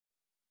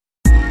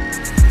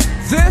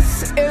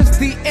This is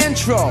the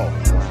intro.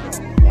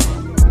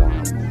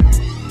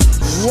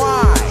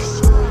 Why?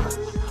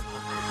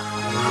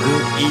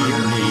 Good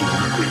evening,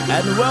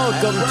 and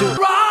welcome to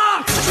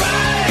Rock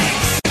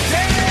Strikes!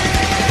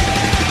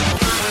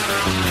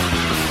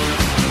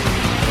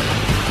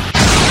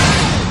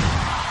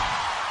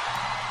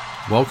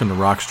 Welcome to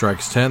Rock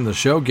Strikes 10, the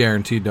show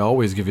guaranteed to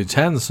always give you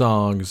 10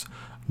 songs,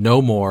 no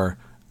more,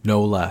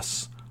 no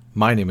less.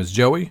 My name is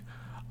Joey.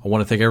 I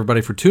want to thank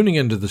everybody for tuning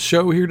into the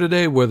show here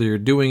today, whether you're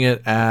doing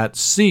it at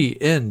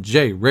cnjradio.com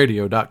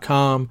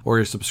or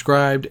you're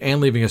subscribed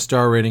and leaving a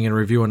star rating and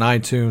review on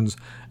iTunes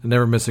and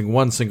never missing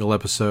one single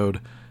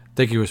episode.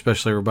 Thank you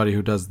especially everybody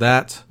who does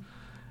that.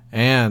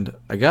 And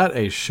I got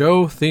a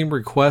show theme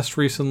request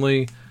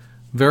recently.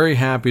 Very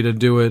happy to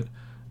do it.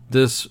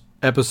 This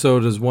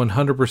episode is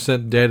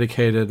 100%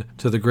 dedicated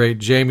to the great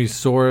Jamie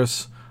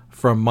Soros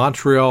from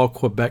Montreal,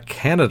 Quebec,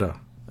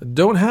 Canada.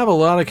 Don't have a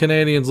lot of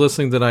Canadians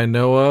listening that I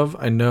know of.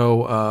 I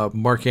know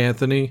Mark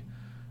Anthony.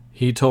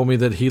 He told me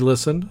that he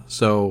listened.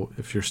 So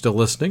if you're still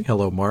listening,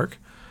 hello, Mark.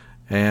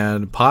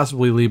 And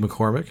possibly Lee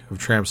McCormick of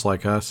Tramps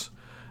Like Us.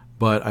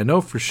 But I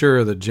know for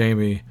sure that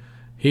Jamie,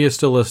 he is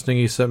still listening.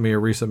 He sent me a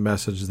recent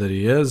message that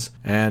he is.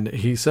 And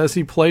he says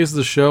he plays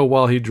the show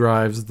while he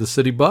drives the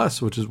city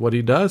bus, which is what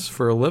he does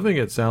for a living,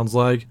 it sounds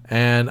like.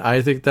 And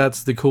I think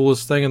that's the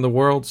coolest thing in the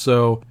world.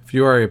 So if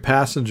you are a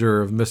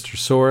passenger of Mr.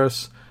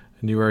 Soros,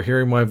 and you are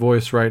hearing my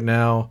voice right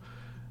now,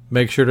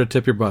 make sure to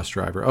tip your bus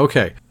driver.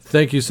 Okay,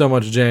 thank you so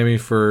much, Jamie,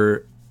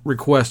 for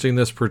requesting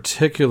this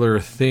particular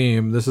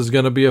theme. This is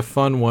going to be a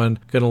fun one,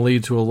 going to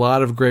lead to a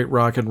lot of great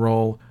rock and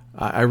roll.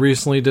 I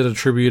recently did a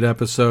tribute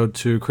episode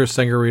to Chris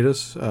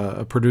Sangaritas,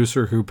 a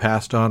producer who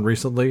passed on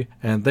recently,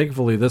 and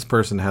thankfully this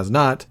person has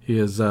not. He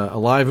is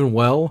alive and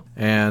well,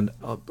 and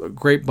a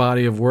great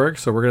body of work,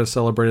 so we're going to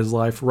celebrate his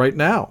life right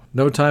now.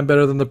 No time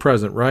better than the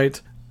present, right?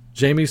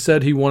 Jamie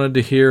said he wanted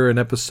to hear an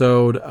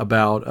episode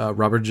about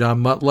Robert John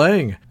Mutt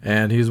Lange,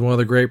 and he's one of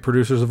the great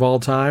producers of all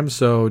time,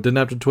 so didn't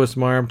have to twist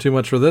my arm too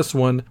much for this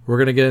one. We're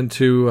going to get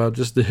into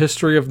just the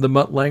history of the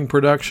Mutt Lange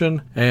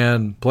production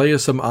and play you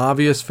some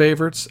obvious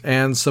favorites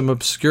and some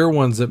obscure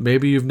ones that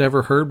maybe you've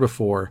never heard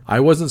before. I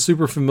wasn't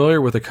super familiar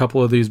with a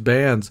couple of these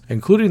bands,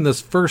 including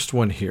this first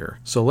one here,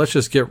 so let's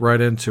just get right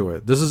into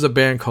it. This is a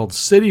band called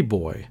City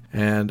Boy,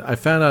 and I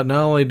found out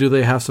not only do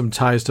they have some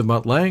ties to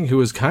Mutt Lange, who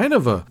is kind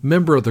of a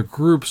member of the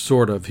group,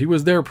 sort of. He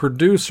was their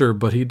producer,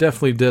 but he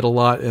definitely did a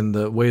lot in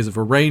the ways of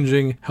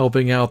arranging,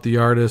 helping out the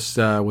artists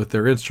with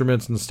their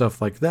instruments and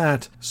stuff like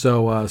that.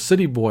 So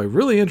City Boy,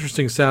 really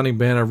interesting sounding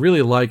band. I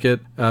really like it.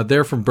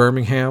 They're from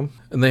Birmingham,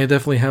 and they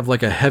definitely have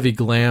like a heavy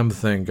glam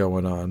thing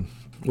going on,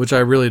 which I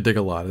really dig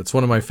a lot. It's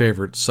one of my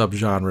favorite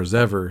subgenres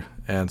ever,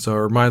 and so it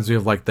reminds me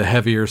of like the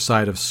heavier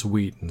side of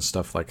Sweet and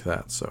stuff like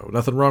that. So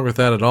nothing wrong with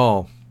that at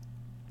all.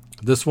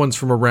 This one's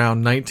from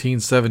around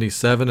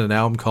 1977, an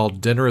album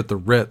called Dinner at the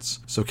Ritz.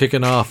 So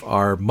kicking off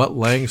our Mutt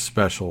Lange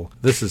special,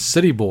 this is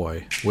City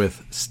Boy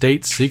with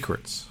State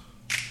Secrets.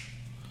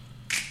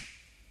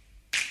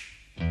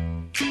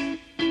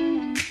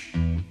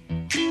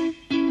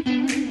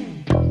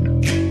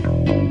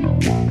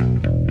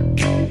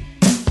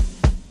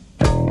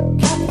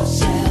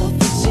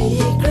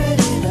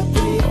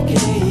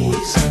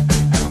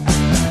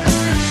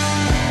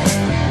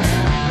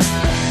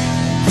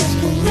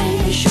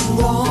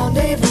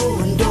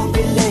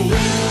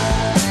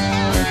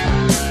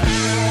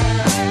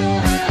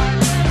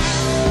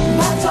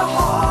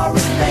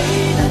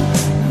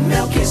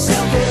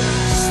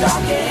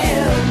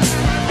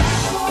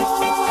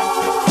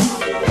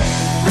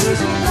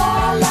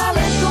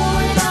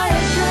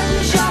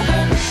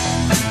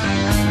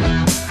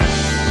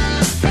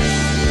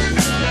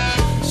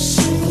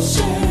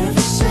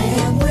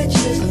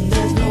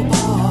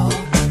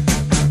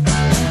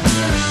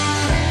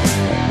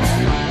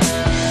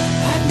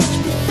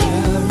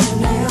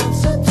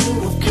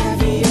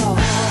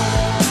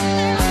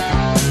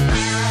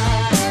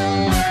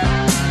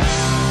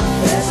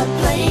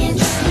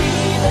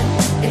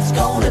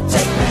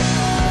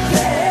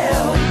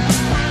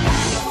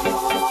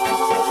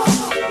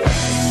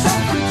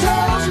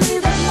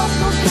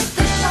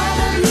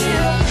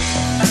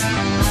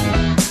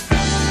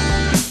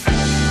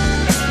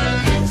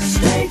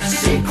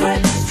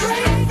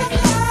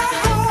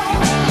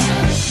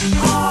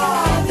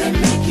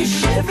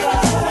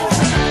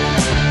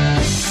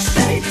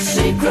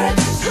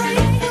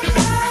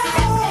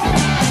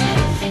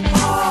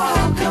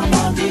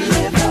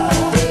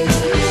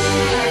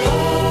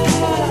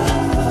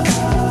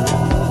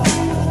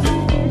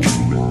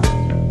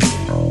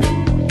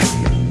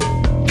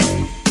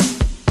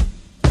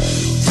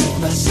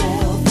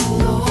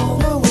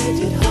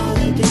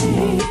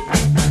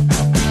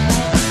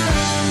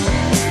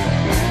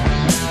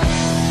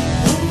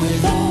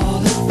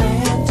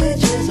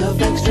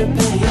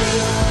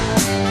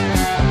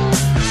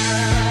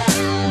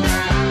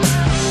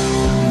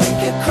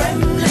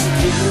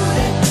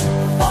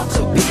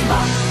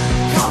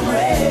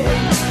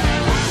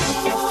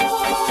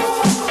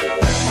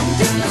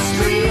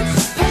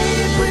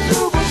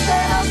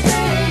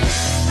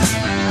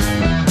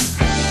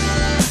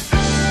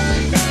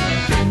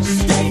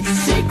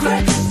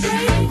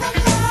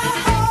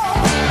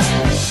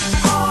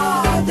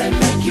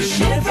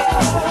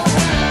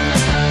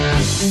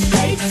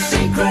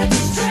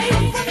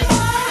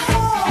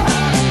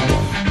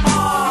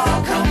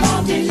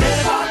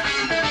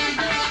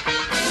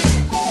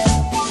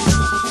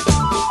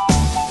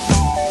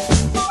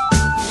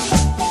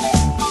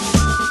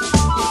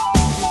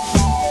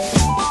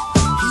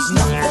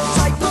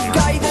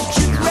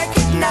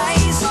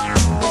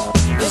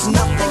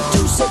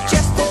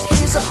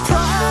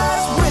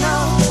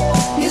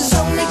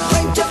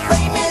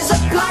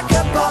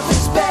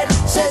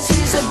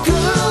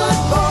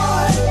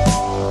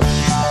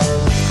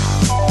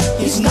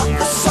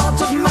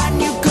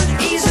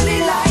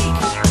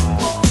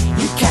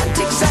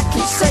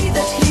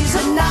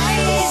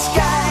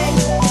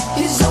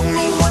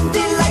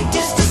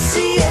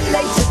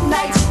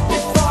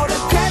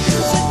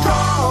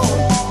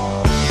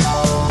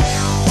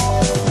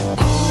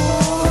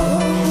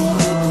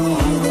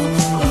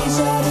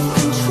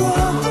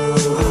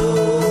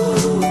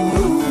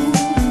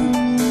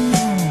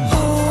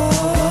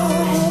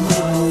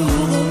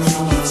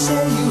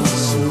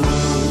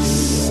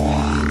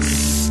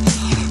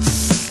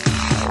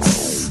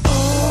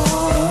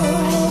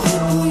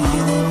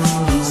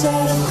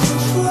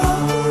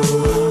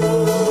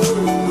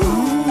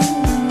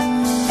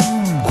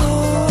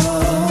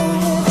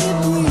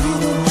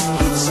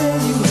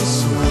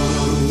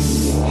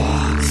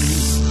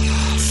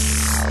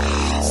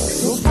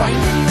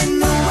 Grinding in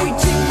the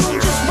waiting room,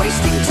 just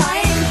wasting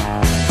time.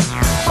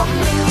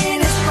 Fumbling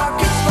in his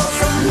pockets for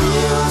some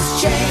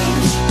loose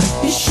change.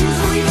 His shoes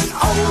are even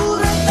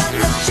older than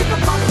the chip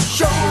upon his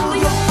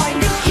shoulder. You'll find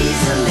him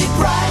easily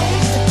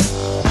bribed.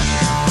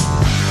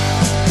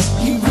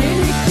 He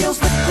really feels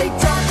that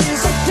daytime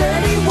is a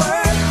dirty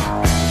word.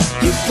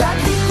 You've got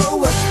to throw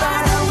a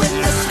spanner in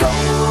the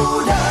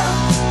Skoda.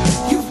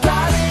 You've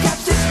got to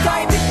catch this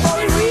guy before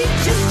he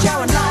reaches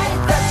chow and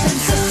life. That's him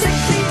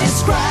succinctly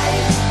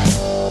described.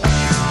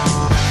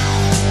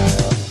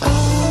 Oh,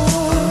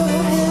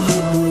 heavy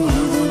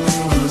breathing,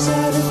 he's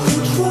out of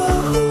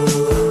control.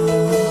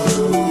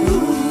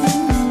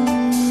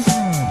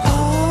 Oh,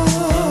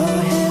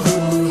 heavy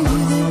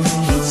breathing,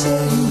 he'll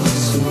tell you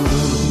soon.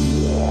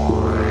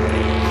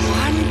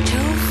 Want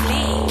to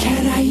flee?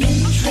 Can I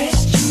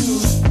interest you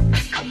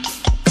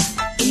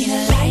in a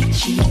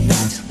lychee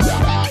nut?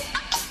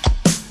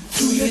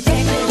 Through your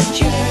decadent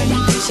journey,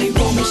 they say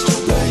Rome is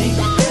still burning.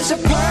 There's a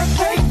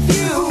perfect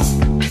view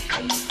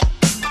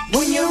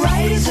when your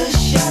eyes are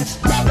shut.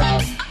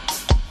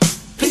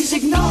 Please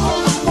ignore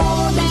the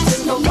warnings,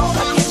 there's no law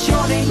against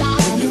yawning.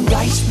 When your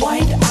ice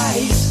white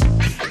eyes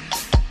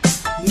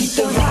meet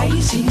the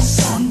rising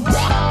sun,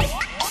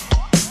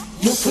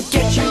 you'll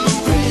forget you're in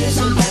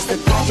prison as the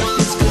project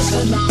is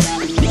glisten.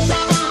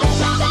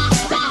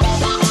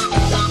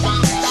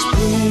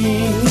 Spring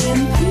in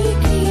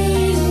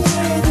Peking,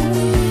 where the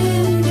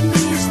wind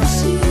meets the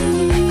sea.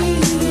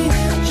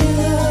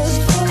 Just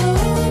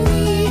follow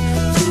me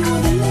to the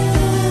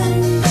land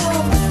of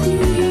the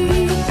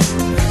free.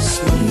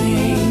 Spring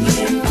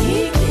in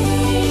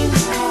Peking,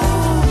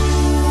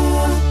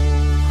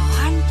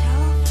 Want to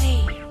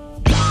flee?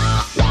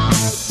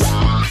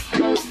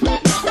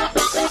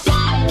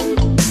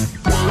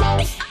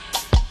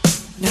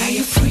 now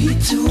you're free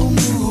to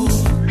move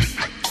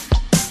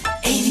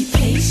any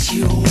place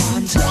you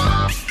want.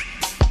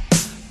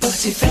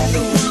 But if ever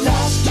we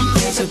lost you,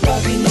 there's a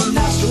bug in your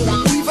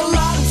nostril. We've a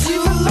lot to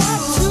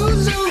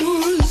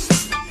lose.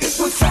 If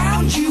we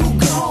found you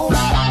gone,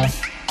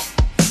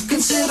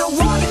 consider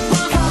what it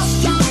would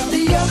cost you. If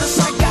the other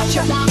side got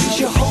you, is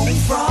your home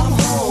from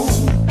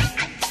home,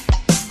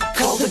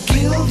 called a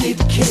gilded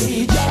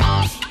cage.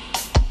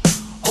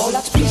 All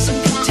that's peace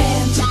and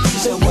content,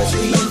 these are words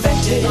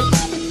reinvented.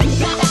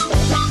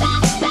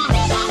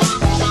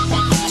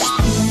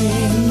 Spring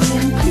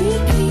in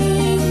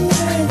Peking,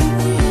 where the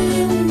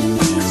wind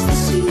meets the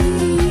sea.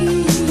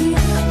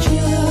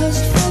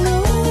 Just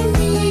follow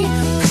me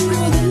to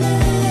the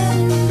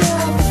land of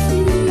the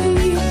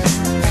free.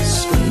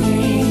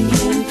 Spring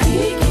in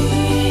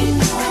Peking,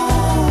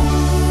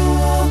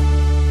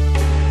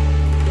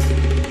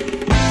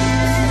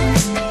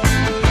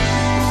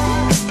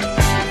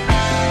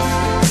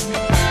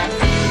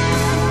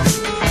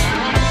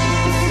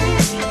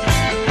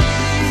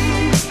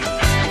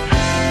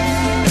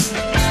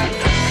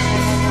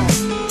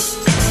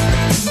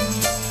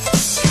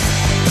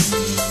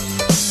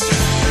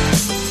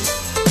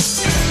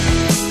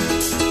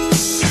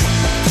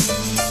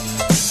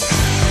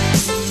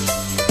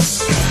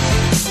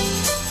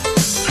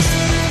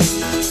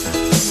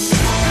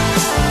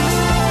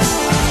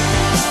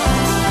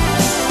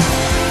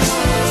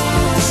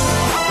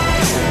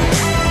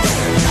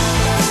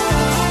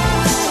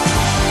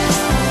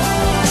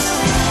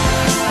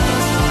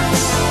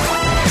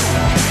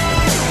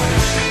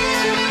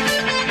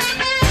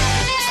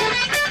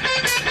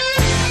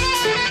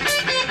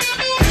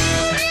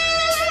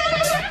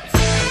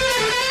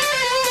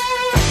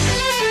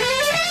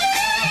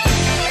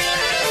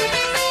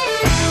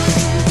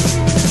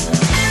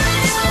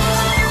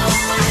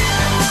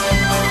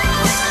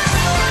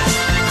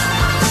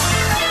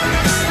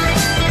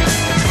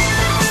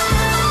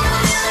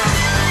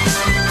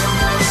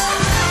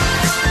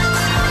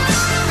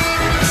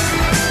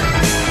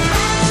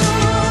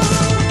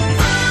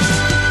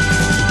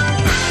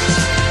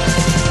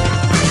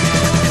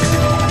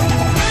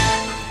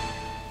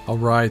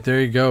 Right,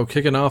 there you go.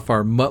 Kicking off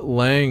our Mutt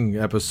Lange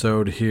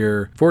episode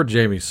here for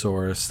Jamie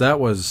Soros. That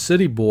was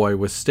City Boy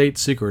with State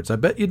Secrets. I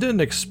bet you didn't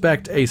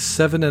expect a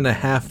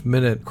 7.5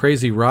 minute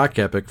crazy rock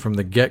epic from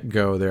the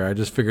get-go there. I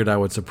just figured I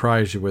would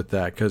surprise you with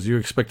that, because you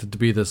expect it to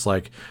be this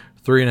like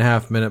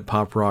 3.5 minute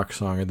pop rock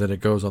song, and then it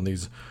goes on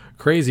these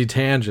crazy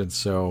tangents.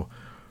 So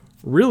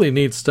really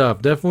neat stuff.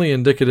 Definitely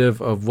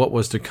indicative of what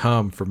was to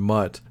come for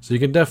Mutt. So you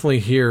can definitely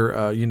hear,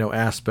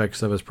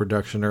 aspects of his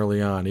production early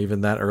on,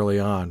 even that early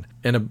on,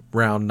 in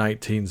around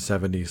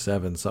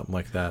 1977, something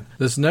like that.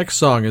 This next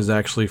song is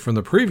actually from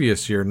the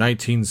previous year,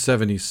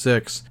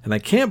 1976, and I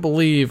can't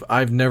believe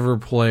I've never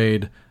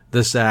played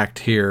this act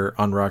here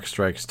on Rock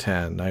Strikes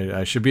 10.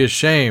 I should be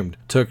ashamed.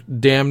 Took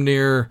damn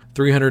near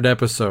 300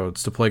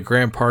 episodes to play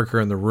Graham Parker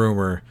and the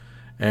Rumor.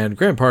 And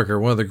Graham Parker,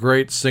 one of the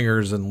great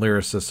singers and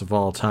lyricists of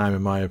all time,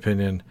 in my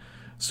opinion.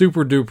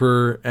 Super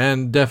duper,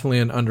 and definitely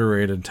an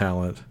underrated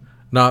talent.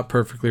 Not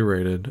perfectly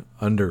rated,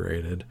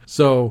 underrated.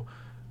 So,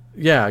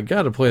 yeah, I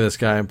gotta play this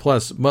guy. And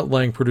plus, Mutt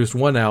Lange produced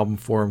one album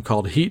for him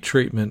called Heat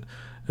Treatment.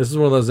 This is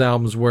one of those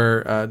albums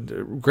where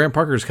Graham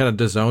Parker's kind of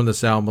disowned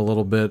this album a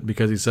little bit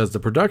because he says the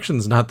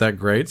production's not that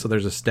great, so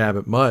there's a stab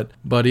at Mutt.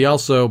 But he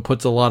also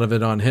puts a lot of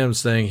it on him,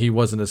 saying he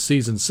wasn't a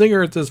seasoned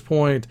singer at this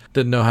point,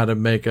 didn't know how to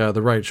make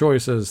the right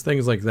choices,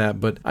 things like that.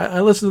 But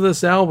I listened to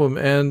this album,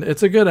 and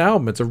it's a good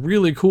album. It's a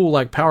really cool,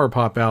 like, power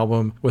pop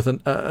album with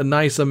a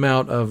nice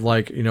amount of,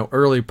 like, you know,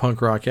 early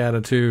punk rock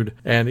attitude.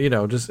 And, you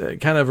know, just it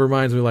kind of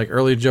reminds me like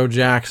early Joe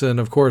Jackson,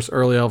 of course,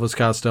 early Elvis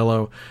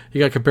Costello. He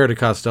got compared to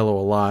Costello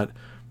a lot.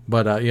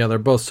 But, they're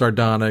both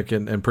sardonic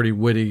and pretty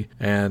witty,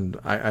 and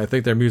I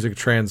think their music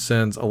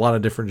transcends a lot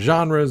of different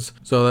genres,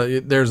 so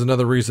there's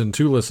another reason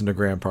to listen to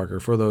Graham Parker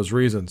for those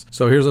reasons.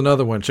 So here's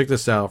another one. Check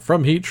this out.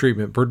 From Heat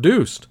Treatment,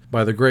 produced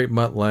by the great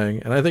Mutt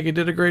Lange, and I think he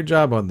did a great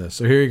job on this.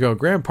 So here you go.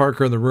 Graham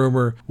Parker and the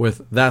Rumor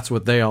with That's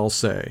What They All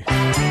Say.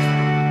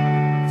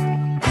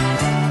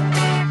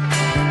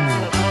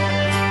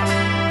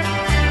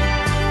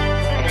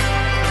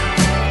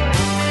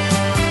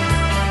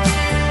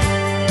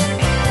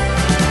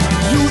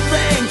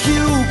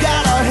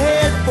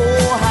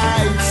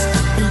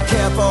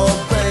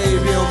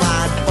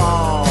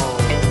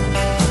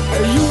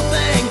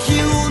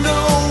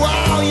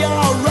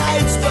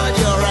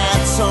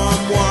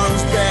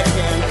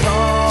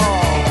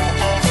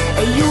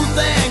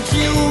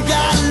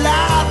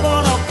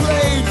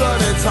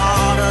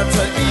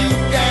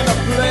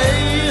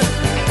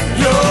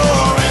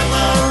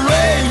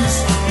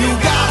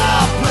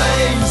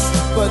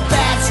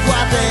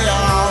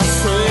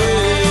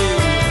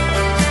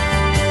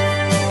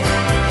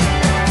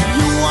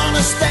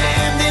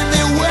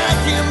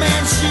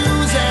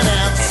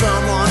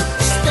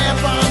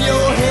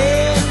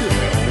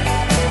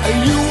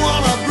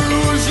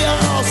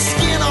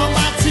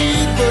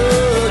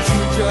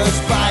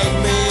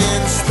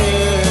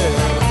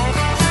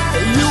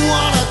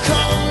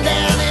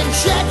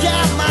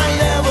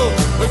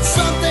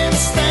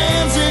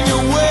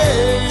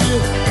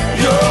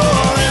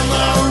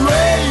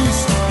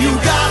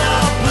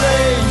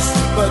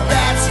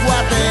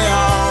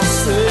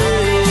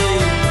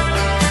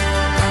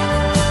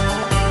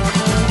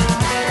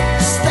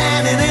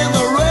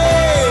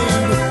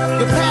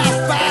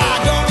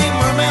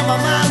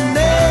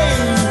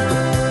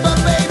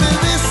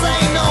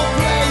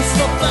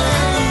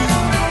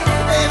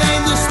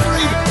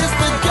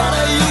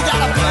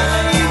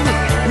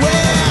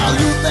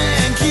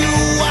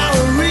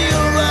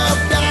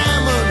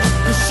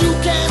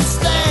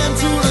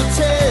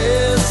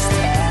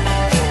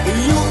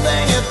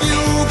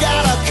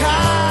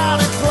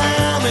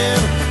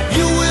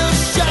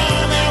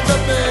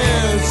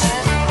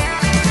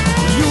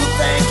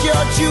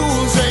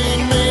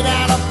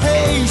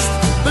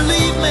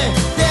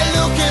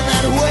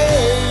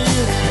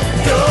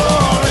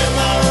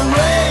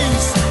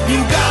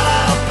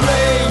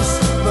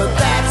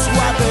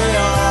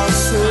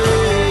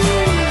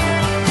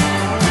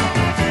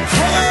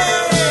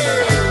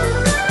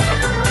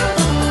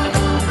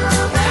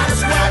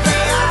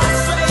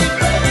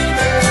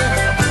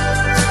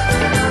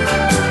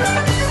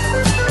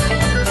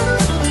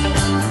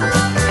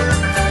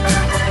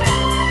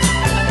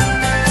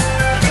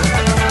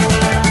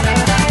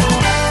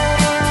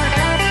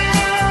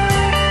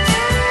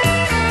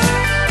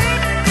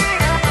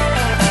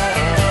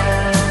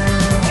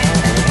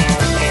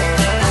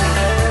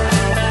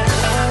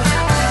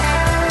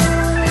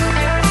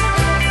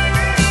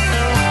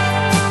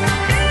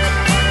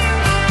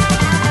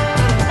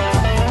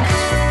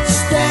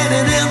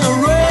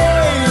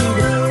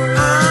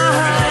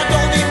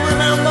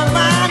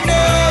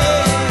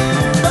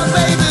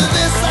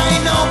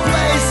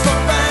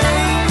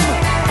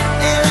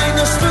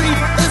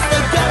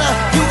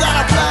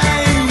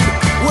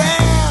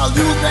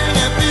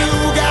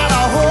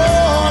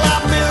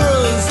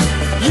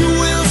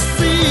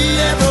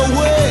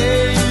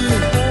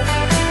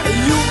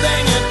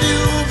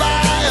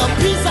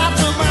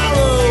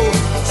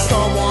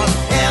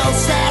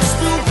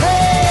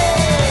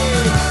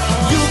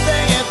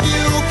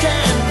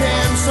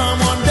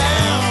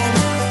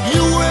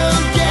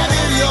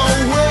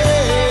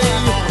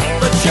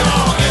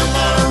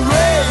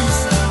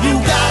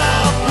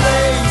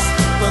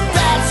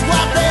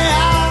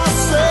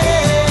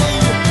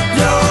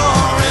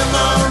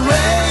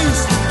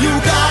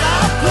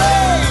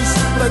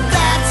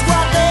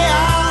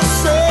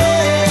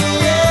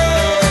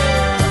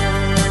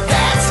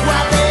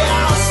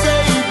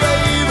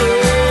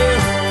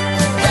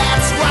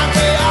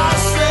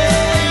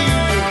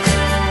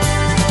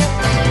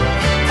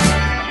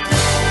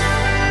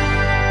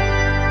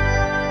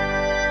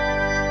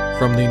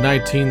 From the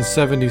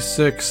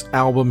 1976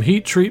 album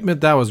Heat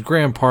Treatment, that was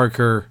Graham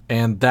Parker,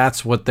 and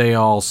That's What They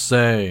All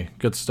Say.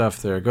 Good stuff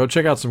there. Go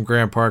check out some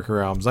Graham Parker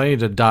albums. I need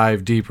to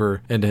dive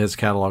deeper into his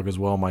catalog as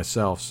well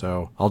myself,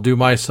 so I'll do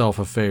myself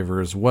a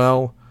favor as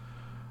well.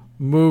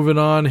 Moving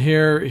on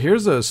here,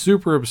 here's a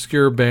super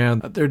obscure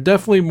band. They're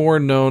definitely more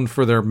known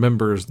for their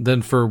members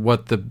than for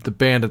what the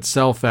band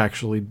itself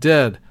actually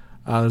did.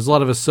 There's a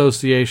lot of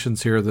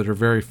associations here that are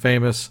very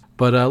famous,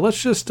 but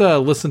let's just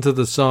listen to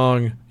the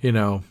song,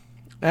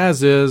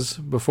 as is,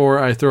 before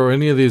I throw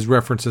any of these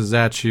references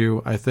at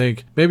you, I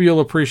think maybe you'll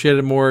appreciate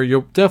it more.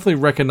 You'll definitely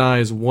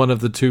recognize one of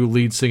the two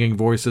lead singing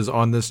voices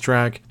on this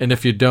track, and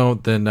if you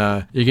don't, then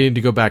you need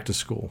to go back to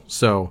school.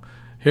 So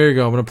here you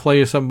go. I'm going to play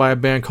you something by a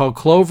band called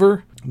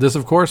Clover. This,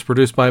 of course,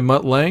 produced by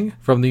Mutt Lange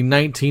from the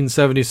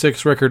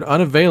 1976 record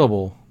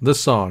Unavailable. This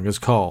song is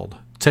called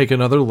Take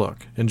Another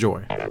Look.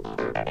 Enjoy.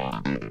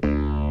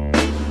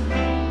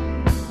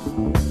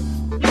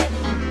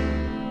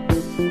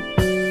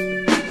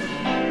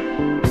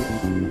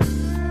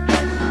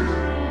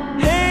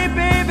 Hey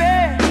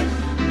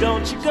baby,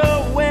 don't you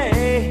go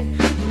away.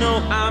 No,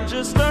 I'm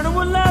just learning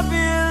what love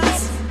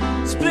is.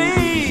 So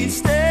please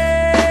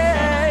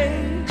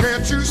stay.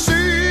 Can't you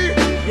see?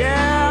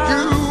 Yeah.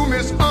 You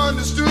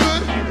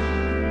misunderstood.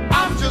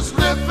 I'm just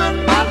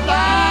living my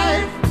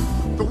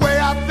life the way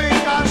I think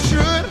I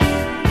should.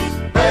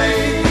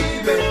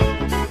 Baby,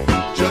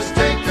 just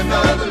take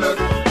another look.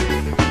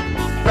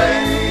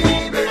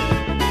 Baby,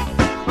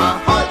 my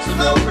heart's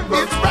an open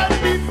book. It's right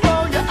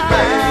before your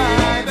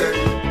eyes. Baby,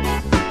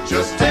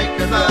 just take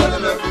another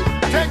look.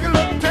 Take a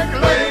look, take a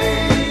look.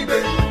 Baby,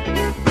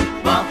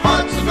 my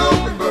heart's an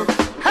open book.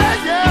 Hey,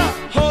 yeah.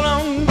 Hold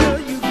on, girl,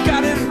 you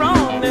got it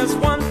wrong. There's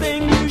one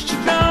thing you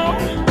should know.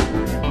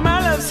 My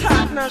love's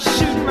hot, now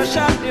shoot my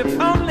shot. If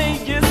only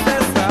you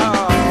said so.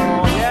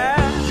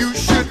 Yeah. You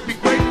should be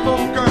grateful,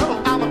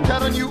 girl. I'm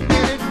telling you in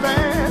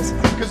advance.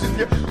 Cause if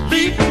you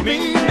leave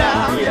me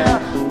now, yeah,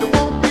 there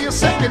won't be a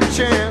second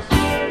chance.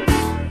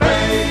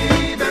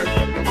 Baby,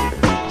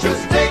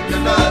 just take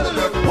another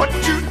look. What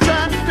you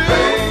trying to do?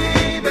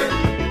 Baby,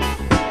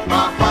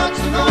 my heart's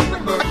an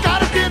open book. I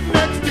gotta get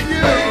next to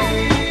you.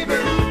 Baby,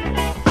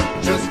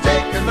 just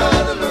take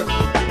another look.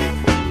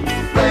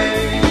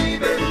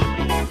 Baby,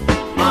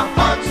 my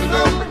heart's an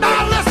open book.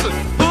 Now listen.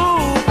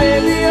 Ooh,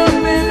 baby,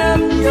 open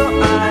up your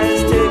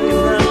eyes, take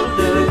another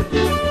look.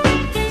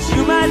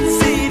 You might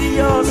see to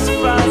your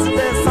surprise that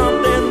there's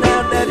something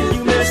there that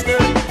you missed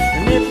up.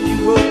 And if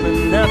you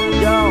open up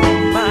your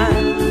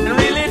mind and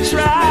really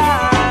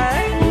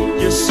try,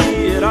 you'll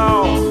see it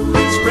all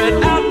spread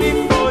out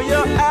before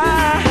your eyes.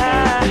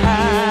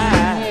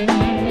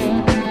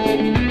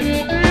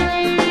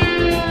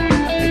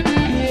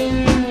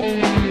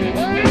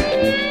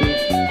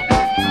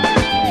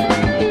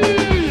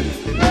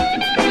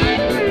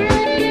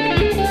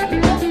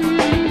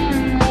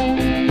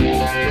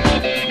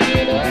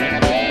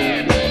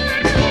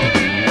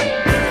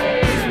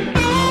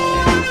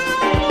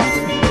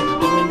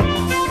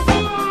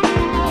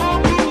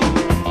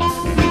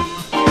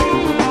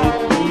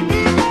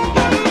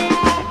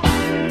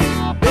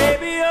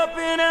 Baby,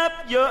 open up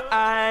your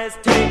eyes,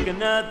 take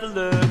another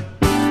look.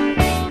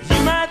 You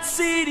might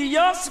see to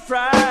your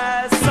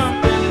surprise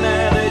something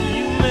there that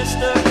you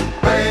missed up.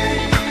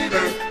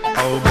 Baby,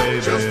 Oh,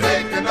 baby. just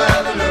take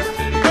another look.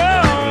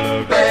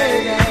 Oh,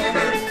 Baby,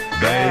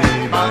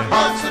 my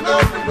heart's an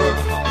open book.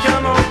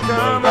 come on,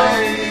 come on.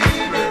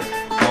 Baby,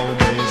 Oh,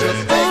 baby.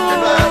 just take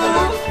another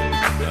look.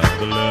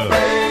 Another love.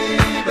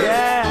 Baby,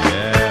 Yeah.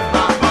 Yeah.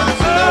 my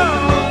heart's an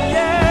open book. Oh,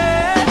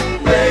 yeah.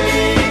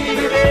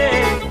 Baby,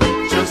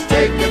 just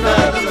take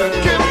another look.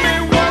 Give me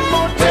one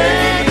more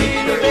time.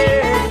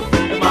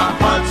 Baby, My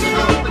heart's an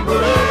open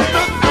book.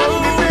 Look at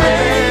me,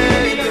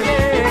 baby.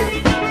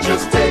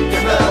 Just take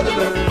another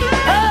look.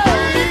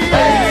 Hey,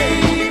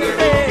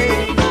 baby,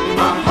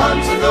 my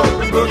heart's an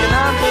open book. and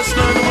I'm just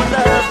learning what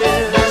love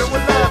is. Learning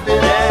what love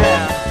is.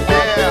 Yeah.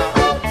 Yeah.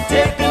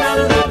 Take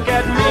another look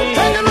at me.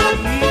 Take a look.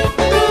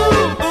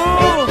 Ooh,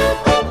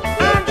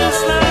 I'm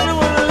just learning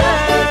what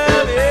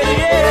love is.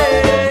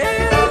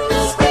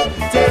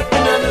 Take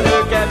another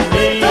look at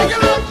me. Take a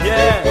look.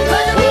 Yeah.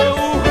 Take a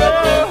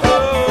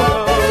look.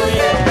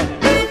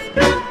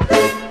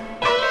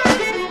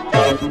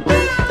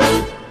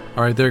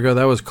 All right, there you go.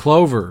 That was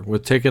Clover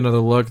with Take Another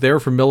Look. They were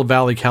from Mill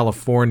Valley,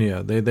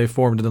 California. They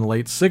formed in the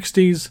late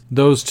 60s.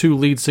 Those two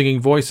lead singing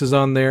voices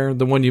on there.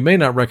 The one you may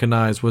not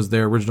recognize was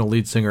their original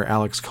lead singer,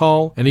 Alex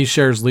Call, and he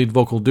shares lead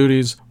vocal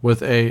duties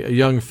with a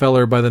young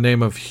feller by the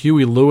name of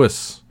Huey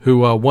Lewis, who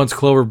once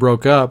Clover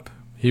broke up,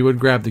 he would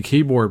grab the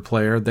keyboard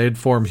player, they'd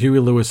form Huey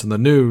Lewis and the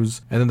News,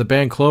 and then the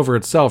band Clover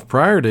itself,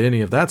 prior to any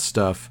of that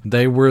stuff,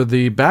 they were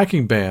the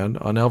backing band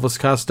on Elvis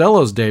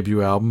Costello's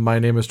debut album, My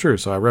Name Is True.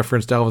 So I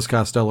referenced Elvis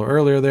Costello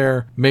earlier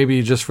there,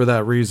 maybe just for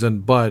that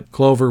reason, but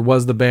Clover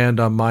was the band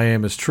on My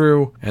Name Is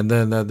True, and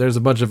then there's a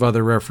bunch of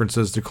other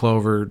references to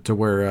Clover to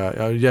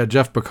where,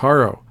 Jeff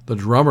Beccaro, the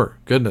drummer,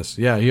 goodness,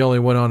 yeah, he only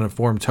went on and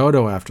formed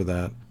Toto after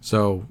that.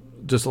 So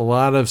just a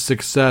lot of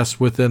success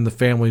within the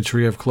family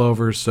tree of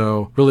Clover,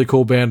 so really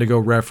cool band to go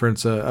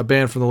reference, a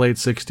band from the late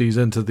 60s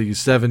into the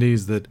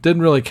 70s that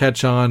didn't really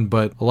catch on,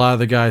 but a lot of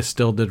the guys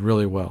still did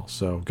really well,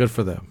 so good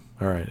for them.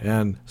 All right,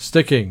 and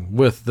sticking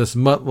with this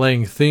Mutt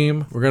Lange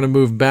theme, we're going to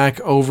move back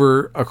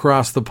over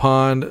across the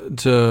pond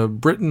to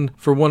Britain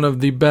for one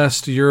of the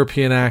best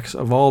European acts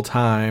of all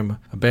time,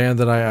 a band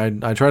that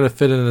I try to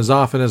fit in as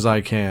often as I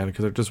can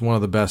because they're just one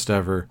of the best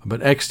ever, but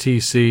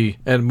XTC.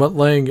 And Mutt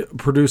Lange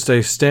produced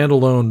a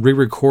standalone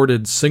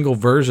re-recorded single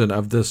version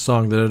of this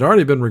song that had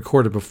already been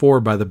recorded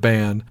before by the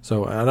band,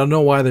 so I don't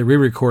know why they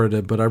re-recorded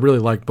it, but I really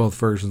like both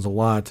versions a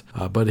lot.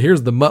 But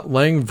here's the Mutt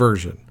Lange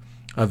version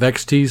of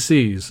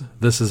XTC's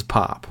This Is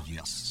Pop.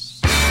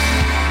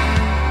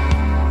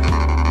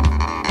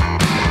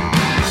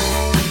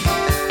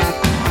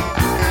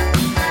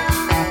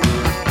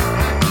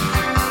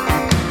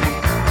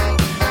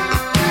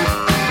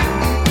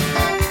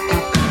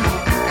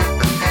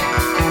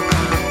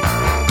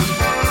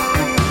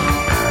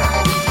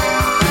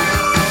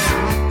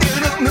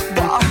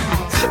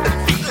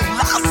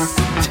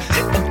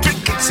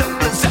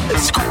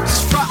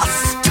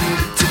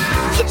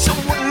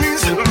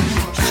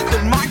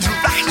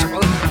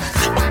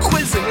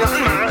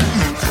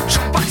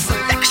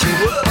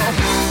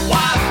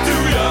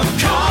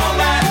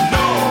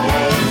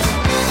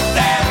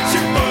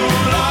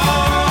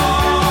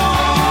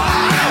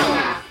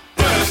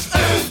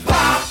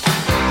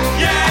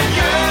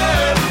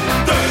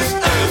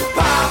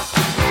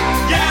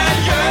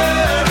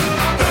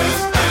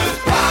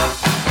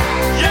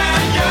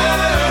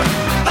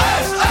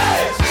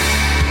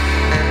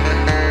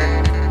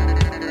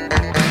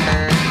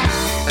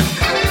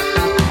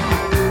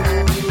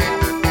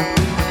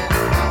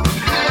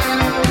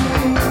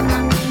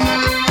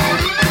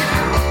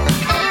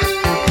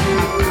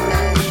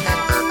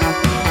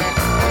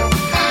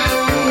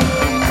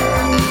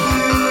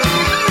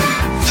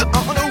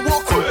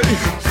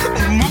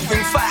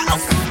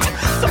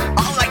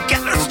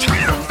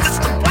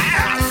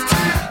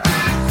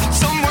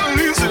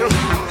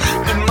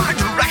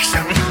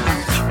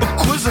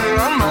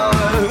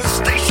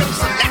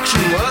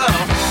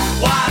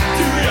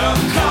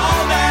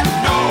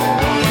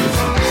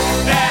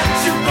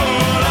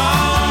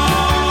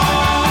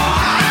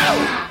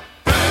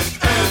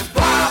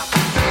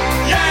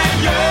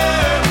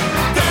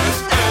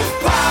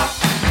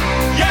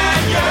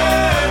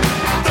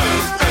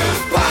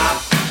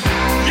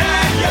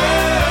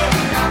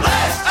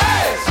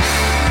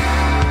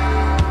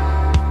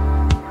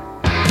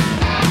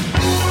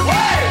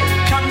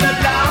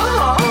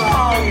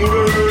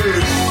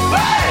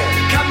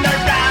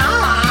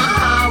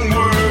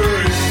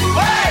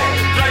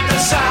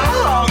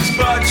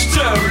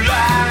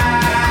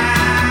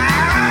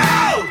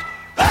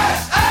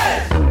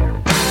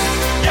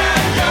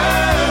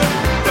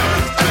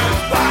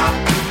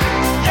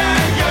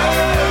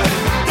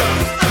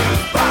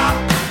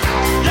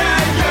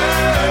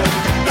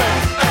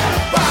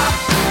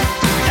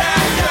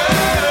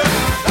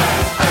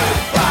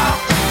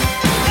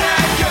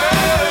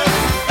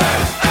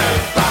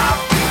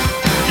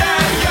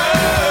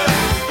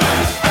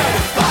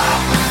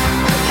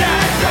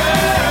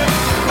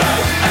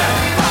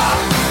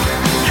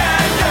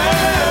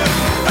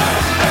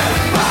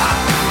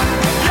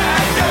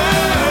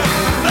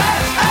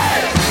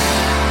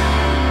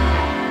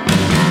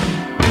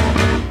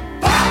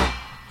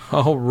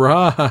 All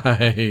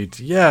right,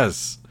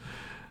 yes,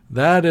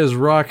 that is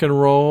rock and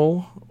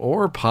roll,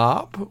 or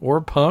pop, or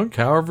punk,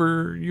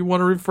 however you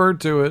want to refer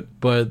to it,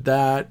 but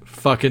that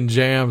fucking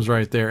jams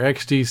right there.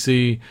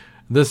 XTC,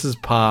 This Is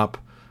Pop,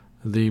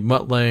 the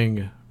Mutt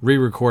Lange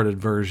re-recorded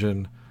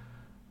version.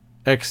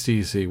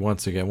 XTC,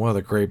 once again, one of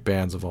the great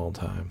bands of all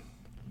time.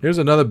 Here's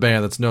another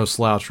band that's no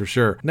slouch for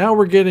sure. Now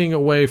we're getting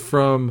away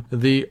from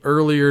the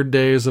earlier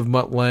days of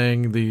Mutt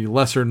Lange, the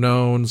lesser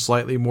known,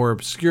 slightly more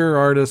obscure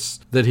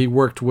artists that he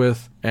worked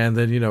with, and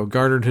then,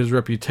 garnered his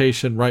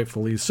reputation,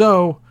 rightfully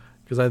so,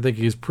 because I think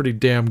he's pretty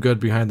damn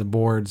good behind the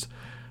boards.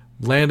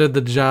 Landed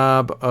the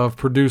job of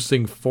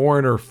producing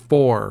Foreigner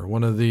 4,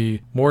 one of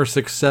the more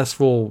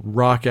successful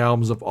rock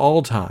albums of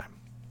all time.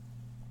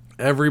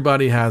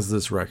 Everybody has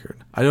this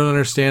record. I don't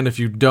understand if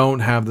you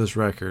don't have this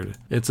record.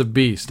 It's a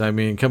beast. I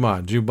mean, come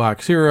on.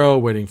 Jukebox Hero,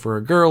 Waiting for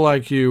a Girl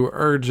Like You,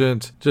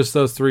 Urgent. Just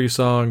those three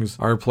songs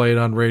are played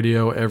on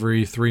radio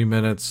every 3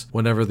 minutes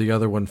whenever the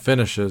other one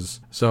finishes.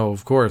 So,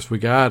 of course, we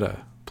gotta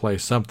play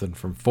something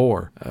from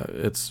 4.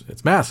 It's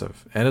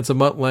massive. And it's a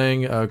Mutt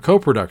Lange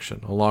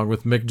co-production along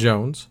with Mick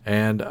Jones.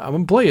 And I'm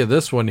going to play you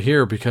this one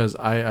here because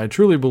I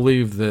truly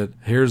believe that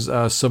here's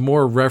some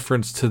more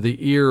reference to the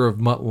ear of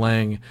Mutt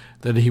Lange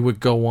that he would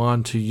go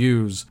on to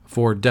use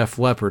for Def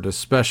Leppard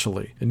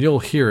especially. And you'll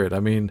hear it. I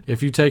mean,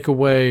 if you take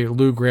away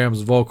Lou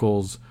Graham's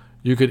vocals,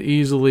 you could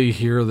easily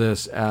hear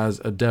this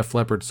as a Def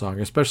Leppard song,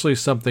 especially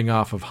something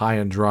off of High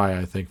and Dry,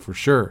 I think, for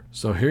sure.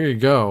 So here you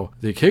go,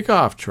 the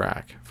kickoff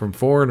track from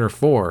Foreigner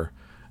 4.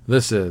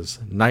 This is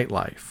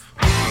Nightlife.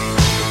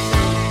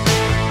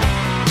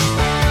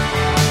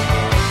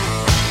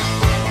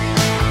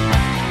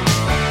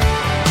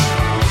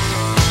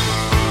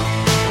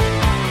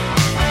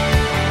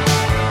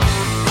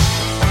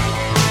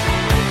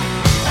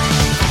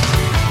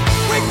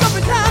 Wake up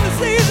in time to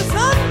see the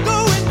sun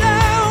going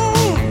down.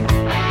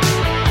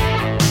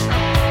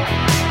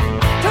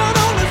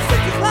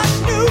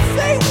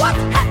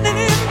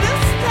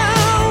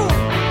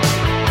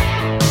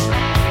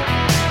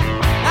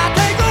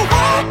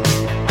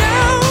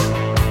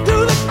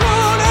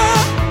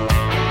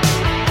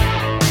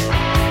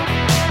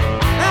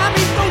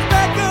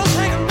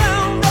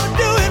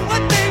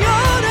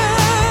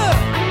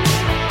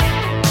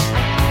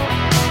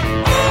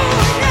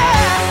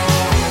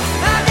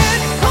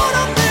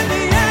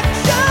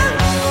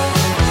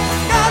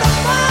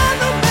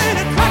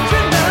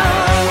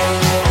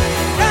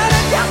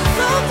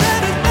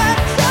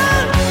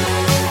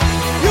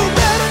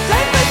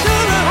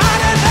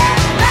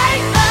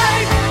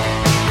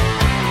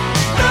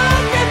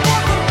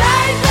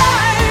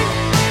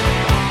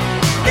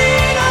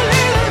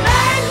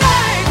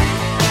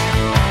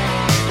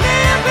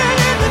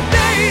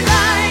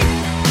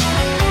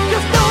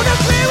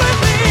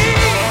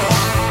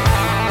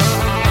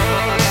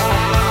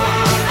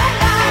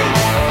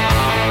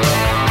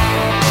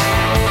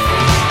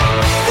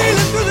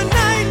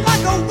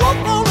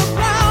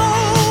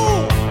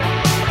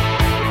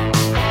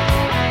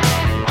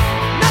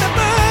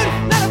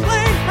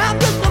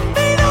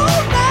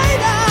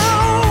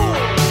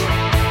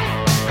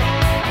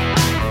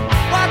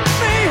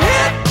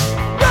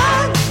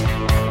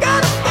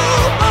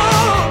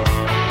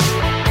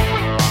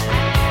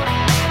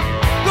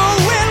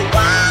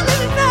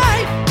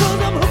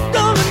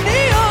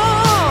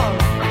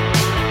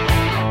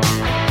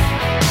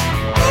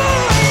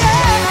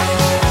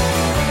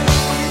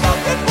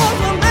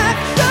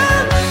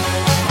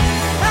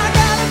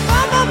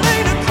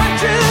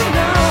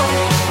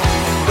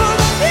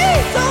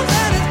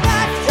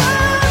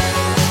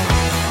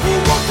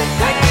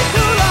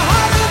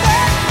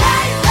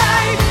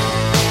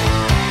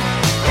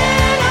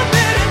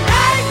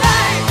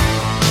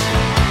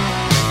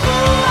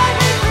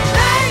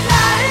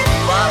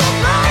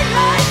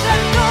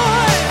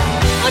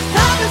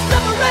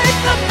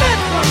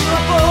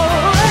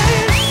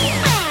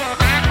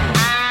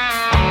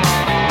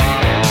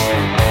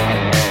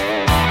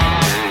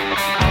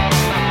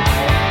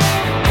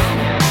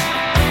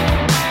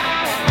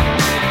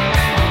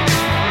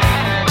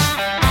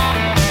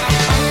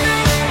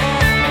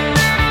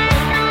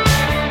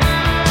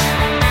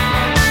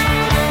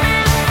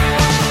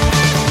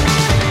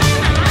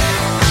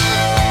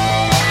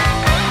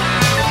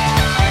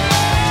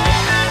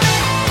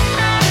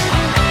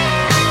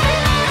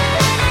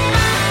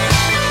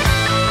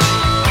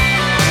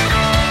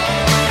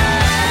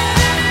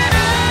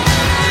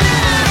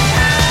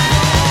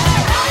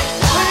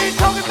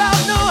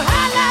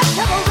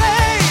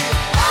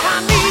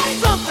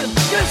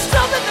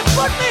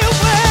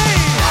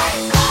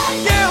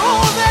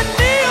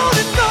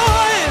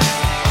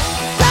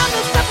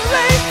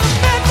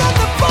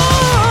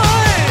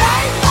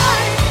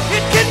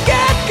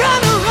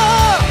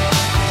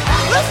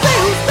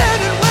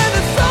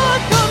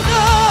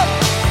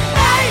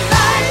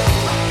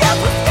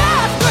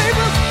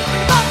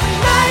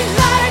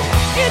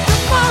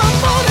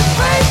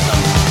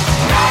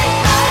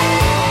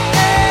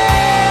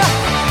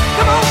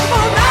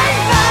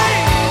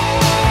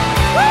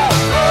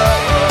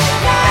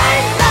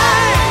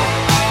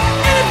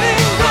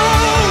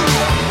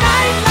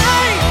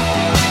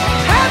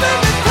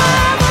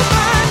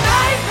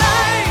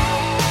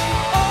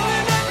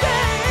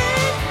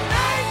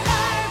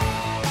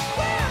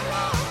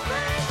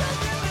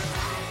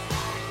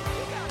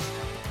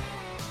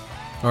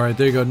 All right,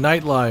 there you go.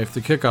 Nightlife,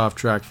 the kickoff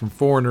track from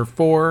Foreigner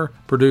 4,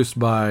 produced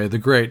by the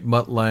great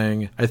Mutt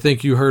Lange. I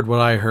think you heard what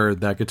I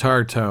heard, that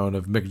guitar tone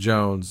of Mick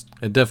Jones.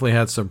 It definitely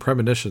had some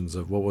premonitions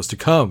of what was to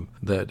come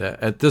that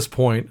at this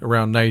point,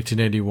 around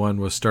 1981,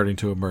 was starting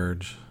to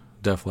emerge.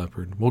 Def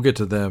Leppard. We'll get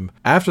to them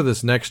after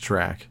this next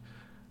track,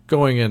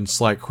 going in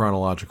slight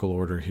chronological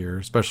order here,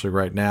 especially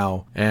right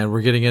now. And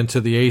we're getting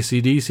into the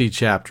AC/DC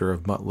chapter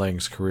of Mutt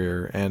Lange's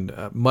career. And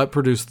Mutt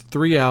produced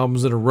 3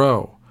 albums in a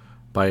row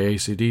by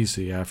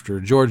AC/DC after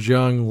George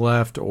Young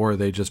left or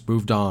they just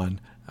moved on.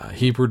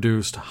 He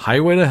produced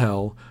Highway to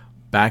Hell,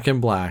 Back in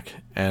Black,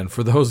 and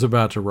For Those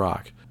About to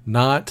Rock.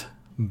 Not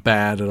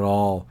bad at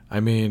all. I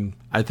mean,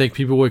 I think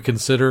people would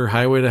consider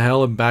Highway to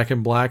Hell and Back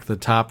in Black the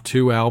top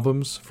 2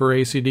 albums for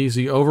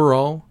AC/DC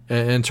overall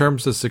in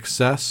terms of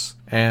success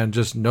and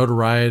just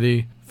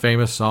notoriety,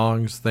 famous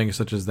songs, things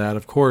such as that.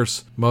 Of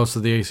course, most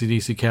of the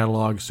AC/DC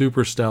catalog,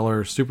 super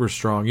stellar, super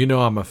strong. You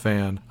know I'm a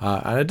fan.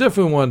 I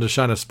definitely wanted to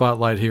shine a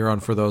spotlight here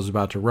on For Those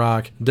About to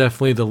Rock.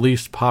 Definitely the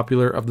least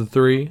popular of the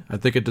 3. I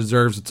think it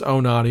deserves its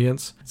own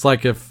audience. It's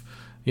like if,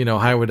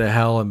 Highway to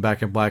Hell and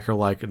Back in Black are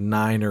like a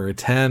 9 or a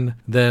 10,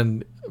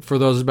 then For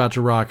Those About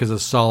to Rock is a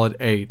solid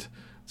 8.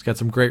 It's got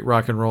some great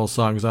rock and roll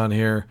songs on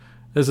here.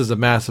 This is a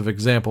massive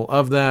example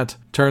of that.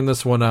 Turn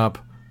this one up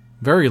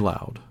very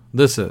loud.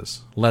 This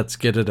is Let's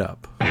Get It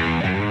Up.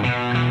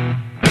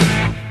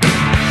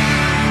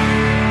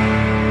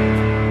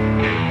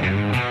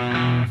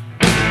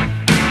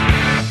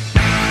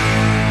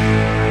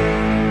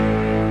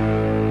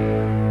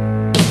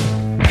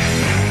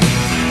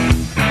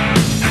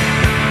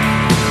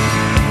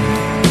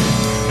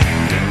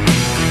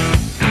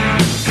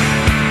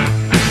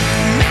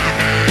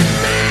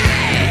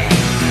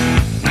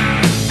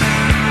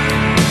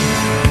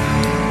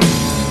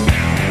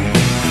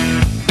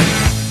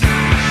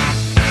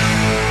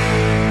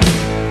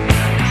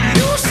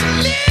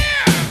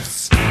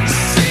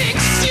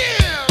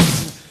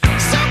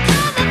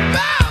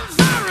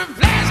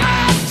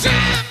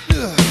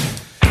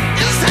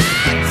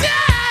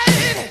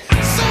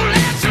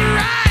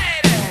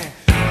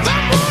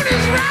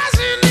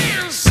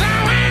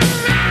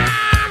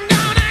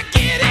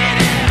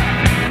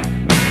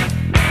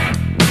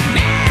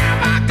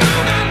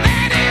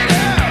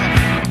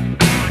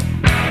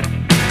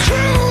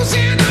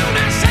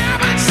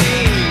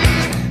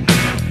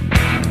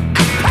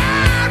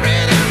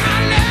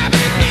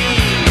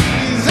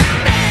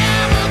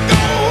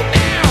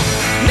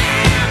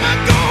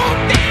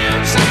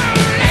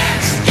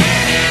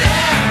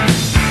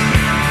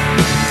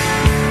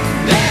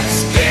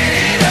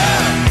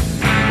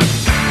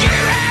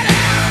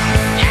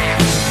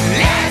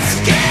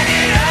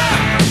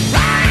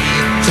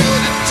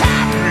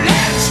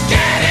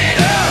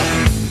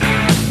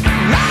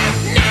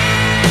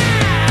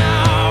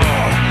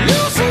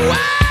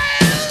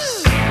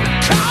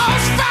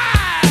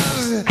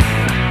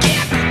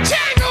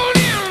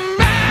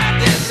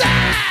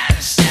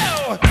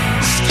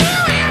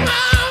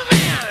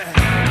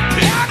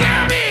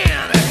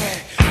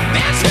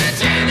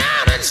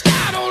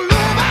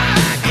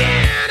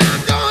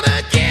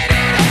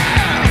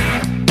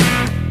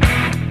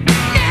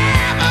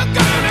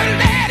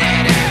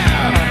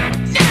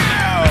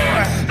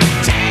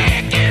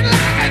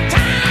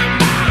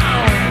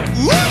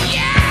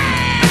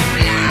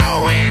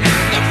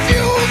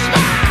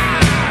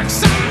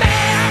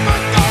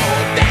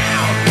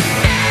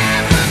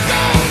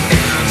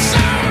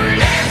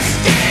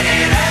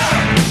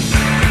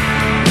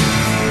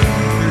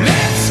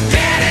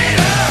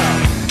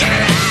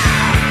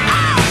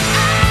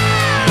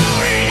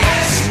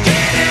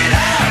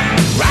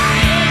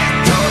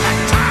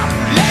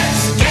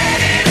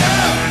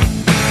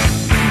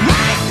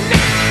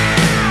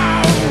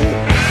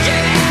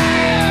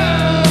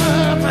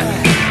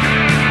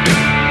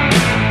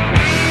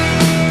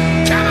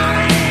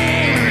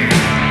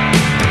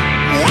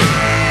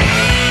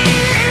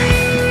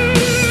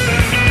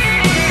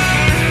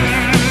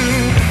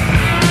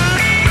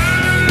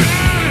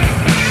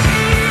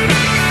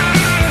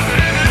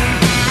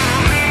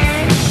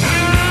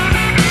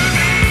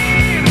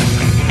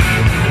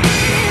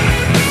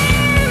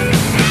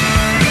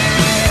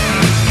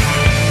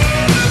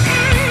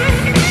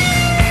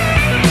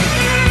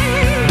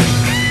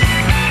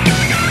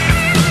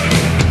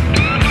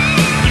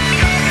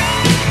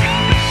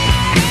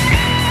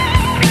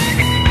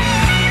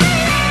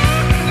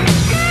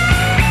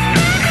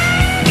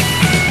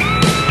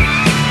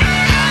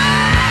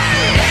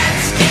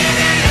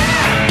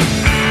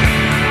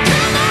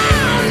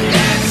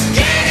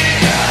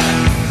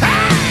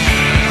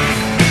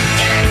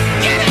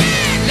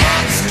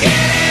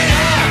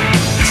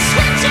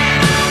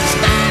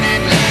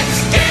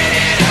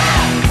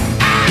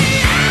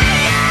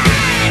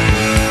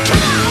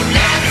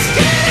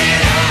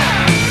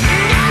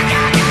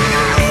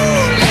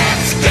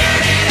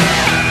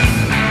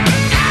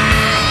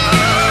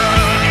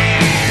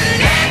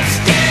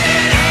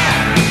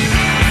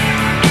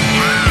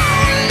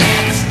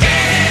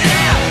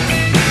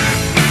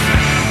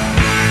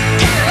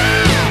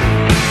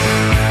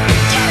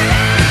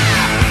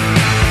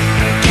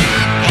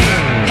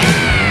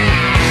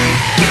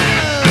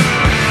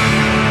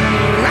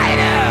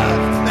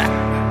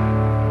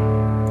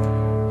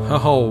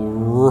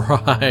 All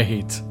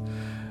right.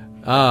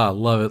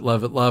 Love it,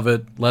 love it, love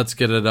it. Let's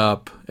get it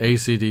up.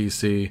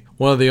 AC/DC.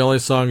 One of the only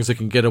songs that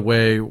can get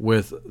away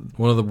with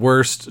one of the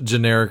worst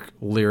generic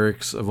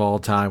lyrics of all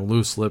time.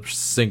 Loose lips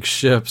sink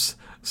ships.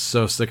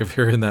 So sick of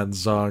hearing that in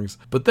songs.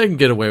 But they can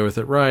get away with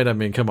it, right? I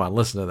mean, come on,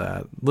 listen to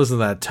that. Listen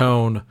to that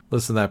tone.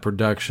 Listen to that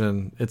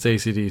production. It's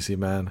AC/DC,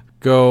 man.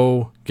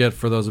 Go get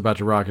For Those About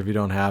to Rock if you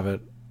don't have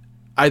it.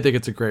 I think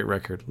it's a great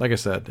record. Like I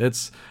said,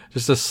 it's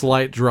just a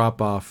slight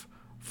drop off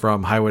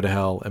from Highway to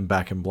Hell and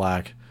Back in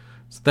Black.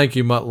 So thank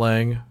you, Mutt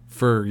Lange,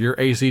 for your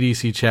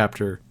AC/DC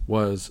chapter.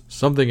 Was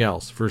something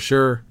else, for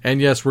sure. And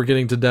yes, we're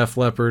getting to Def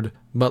Leppard.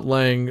 Mutt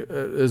Lange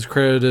is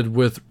credited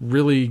with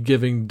really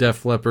giving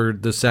Def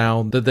Leppard the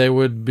sound that they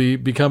would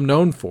become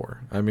known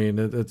for. I mean,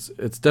 it's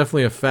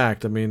definitely a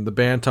fact. I mean, the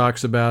band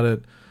talks about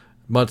it.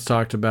 Mutt's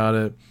talked about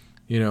it.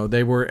 You know,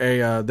 they were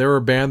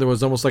a band that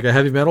was almost like a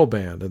heavy metal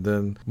band, and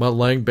then Mutt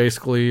Lange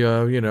basically,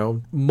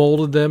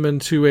 molded them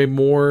into a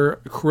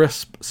more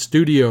crisp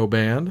studio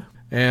band.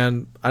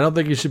 And I don't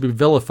think you should be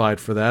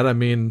vilified for that. I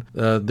mean,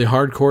 the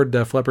hardcore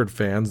Def Leppard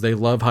fans, they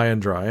love High and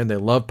Dry and they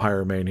love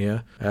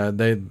Pyromania.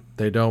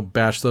 They don't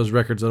bash those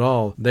records at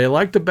all. They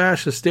like to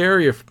bash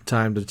Hysteria from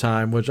time to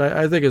time, which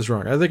I think is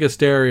wrong. I think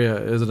Hysteria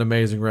is an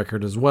amazing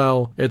record as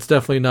well. It's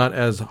definitely not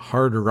as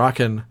hard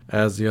rockin'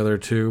 as the other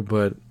two,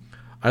 but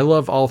I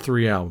love all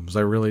three albums.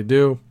 I really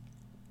do.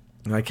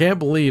 And I can't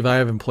believe I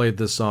haven't played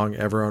this song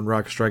ever on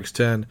Rock Strikes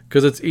 10,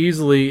 because it's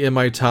easily in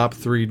my top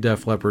 3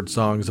 Def Leppard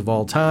songs of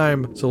all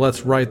time. So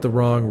let's right the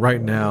wrong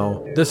right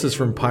now. This is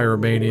from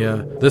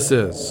Pyromania. This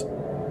is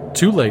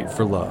Too Late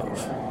for Love.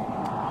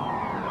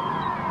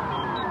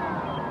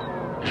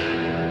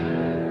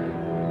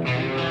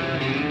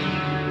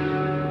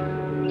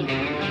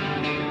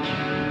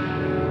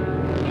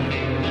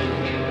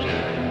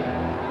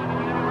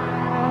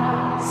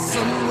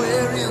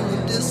 Somewhere in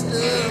the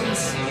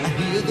distance, I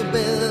hear the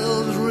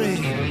bells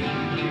ring.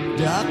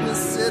 Darkness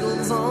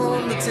settles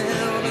on the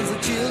town as the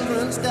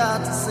children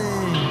start to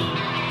sing.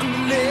 And the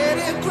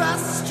lady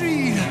across the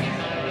street,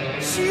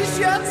 she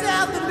shuts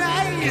out the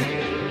night.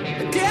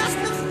 Against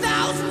the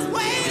thousands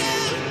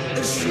waiting,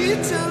 and she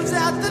turns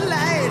out the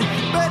light.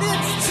 But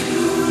it's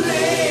too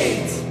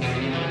late,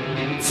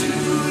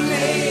 too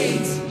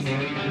late,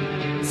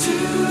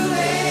 too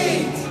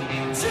late,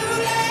 too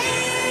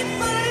late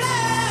for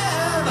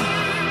love.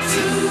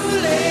 Too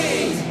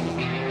late,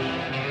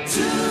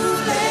 too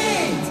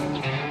late,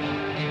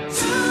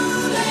 too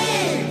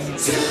late,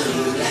 too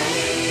late.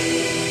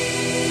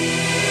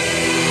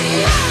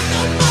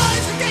 No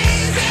boys are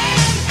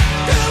gazing,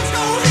 girls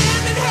go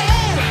hand in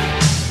hand.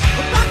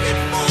 A pocket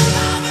full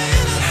of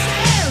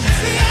innocence,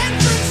 the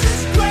entrance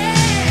is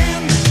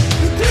grand.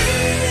 The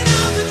queen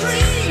of the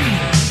dream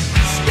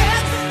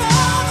stands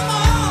before them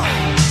all.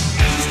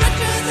 She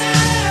stretches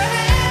out her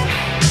hand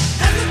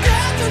as the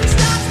curtain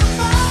starts to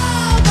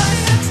fall. But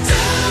it's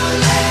too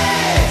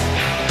late,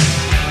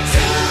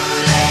 too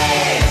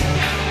late,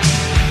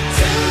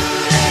 too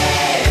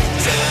late,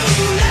 too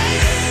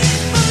late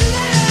for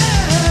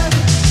love.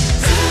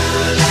 Too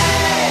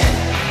late,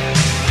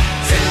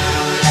 too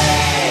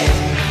late,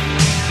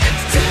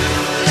 it's too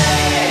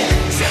late,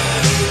 too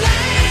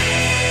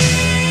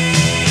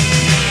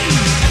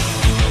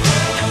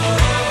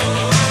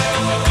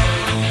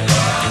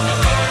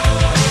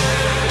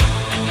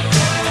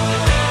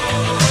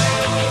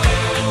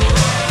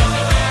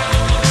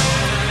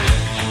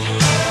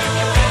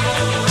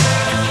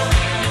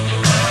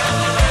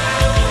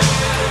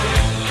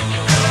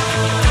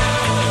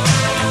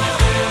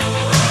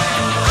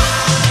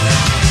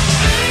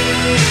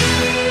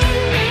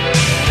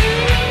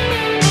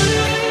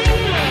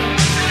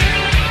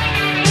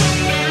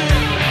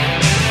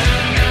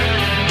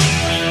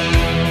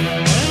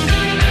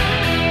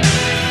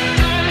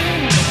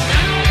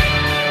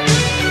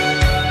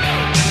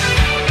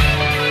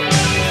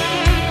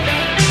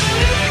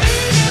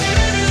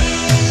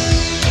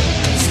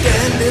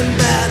standing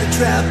by the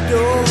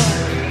trapdoor,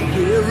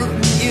 aware of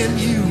me and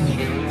you.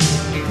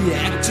 The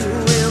actor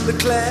and the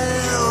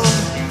clown,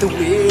 they're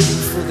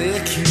waiting for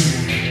their cue.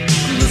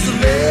 There's a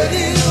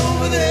lady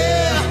over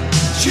there,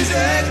 she's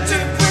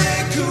acting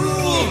pretty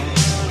cool.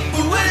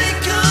 But when it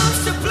comes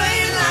to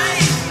playing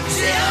life,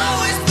 she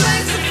always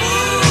plays the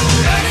fool.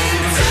 But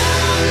it's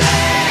too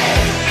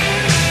late,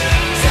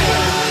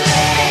 too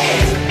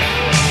late,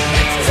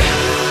 it's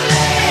too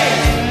late,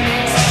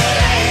 too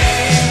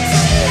late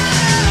to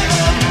love.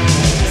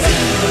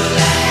 Too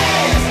late,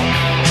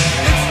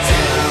 it's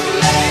too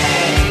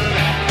late,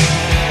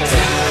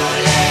 too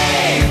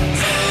late,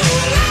 too late.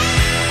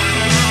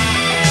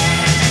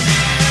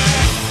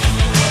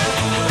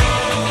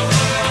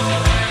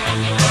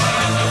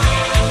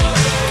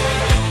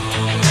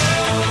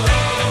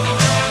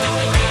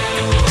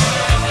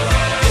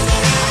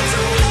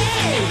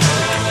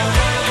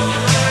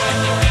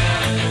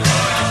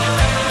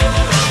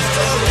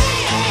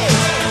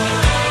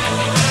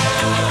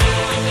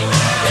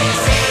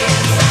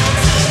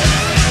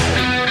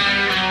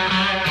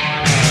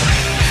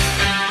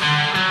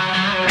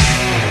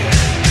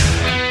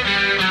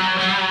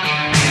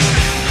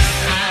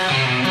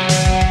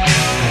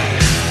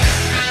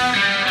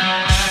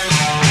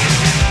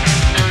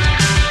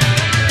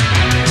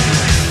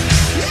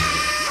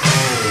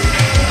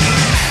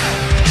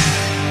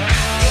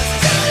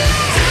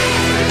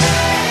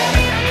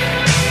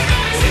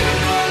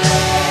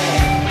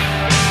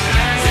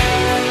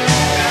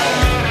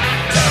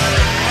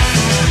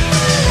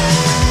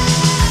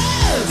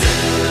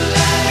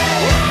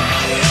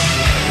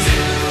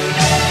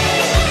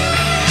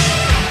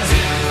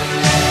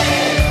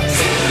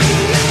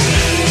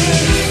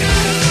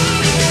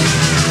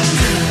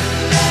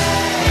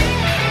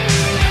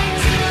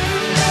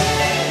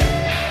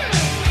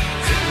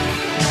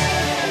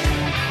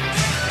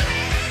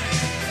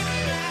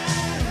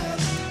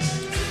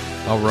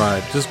 All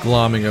right, just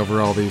glomming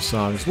over all these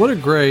songs. What a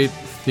great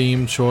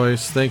theme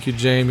choice. Thank you,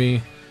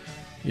 Jamie.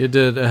 You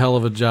did a hell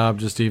of a job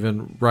just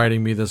even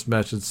writing me this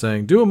message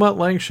saying, do a Mutt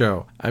Lange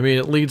show. I mean,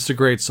 it leads to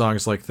great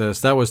songs like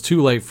this. That was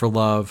Too Late for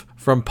Love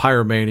from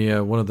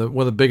Pyromania, one of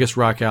the biggest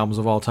rock albums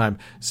of all time.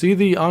 See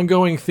the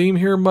ongoing theme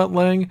here, Mutt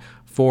Lange?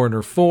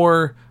 Foreigner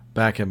 4,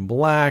 Back in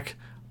Black,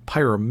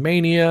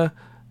 Pyromania,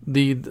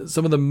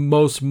 some of the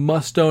most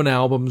must-own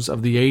albums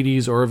of the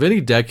 80s or of any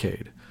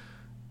decade.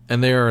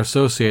 And they are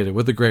associated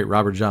with the great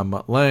Robert John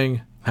Mutt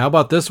Lange. How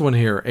about this one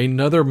here?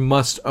 Another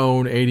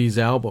must-own 80s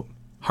album.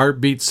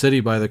 Heartbeat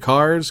City by the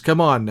Cars. Come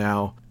on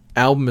now.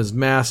 Album is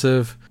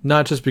massive.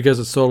 Not just because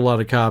it sold a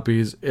lot of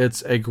copies.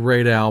 It's a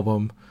great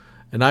album.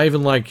 And I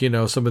even like,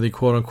 some of the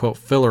quote-unquote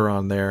filler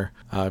on there.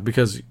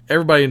 Because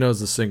everybody knows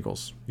the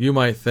singles. You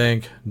Might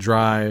Think,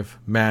 Drive,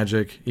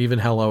 Magic, even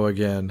Hello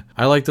Again.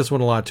 I like this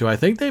one a lot too. I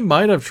think they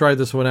might have tried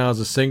this one out as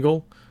a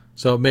single.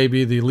 So it may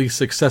be the least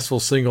successful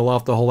single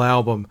off the whole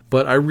album.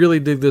 But I really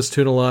dig this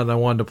tune a lot, and I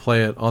wanted to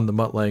play it on the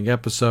Mutt Lange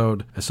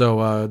episode.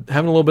 So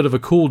having a little bit of a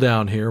cool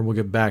down here. We'll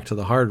get back to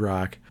the hard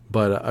rock.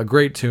 But a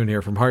great tune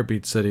here from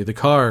Heartbeat City, The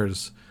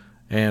Cars,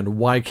 and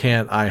Why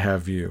Can't I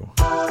Have You?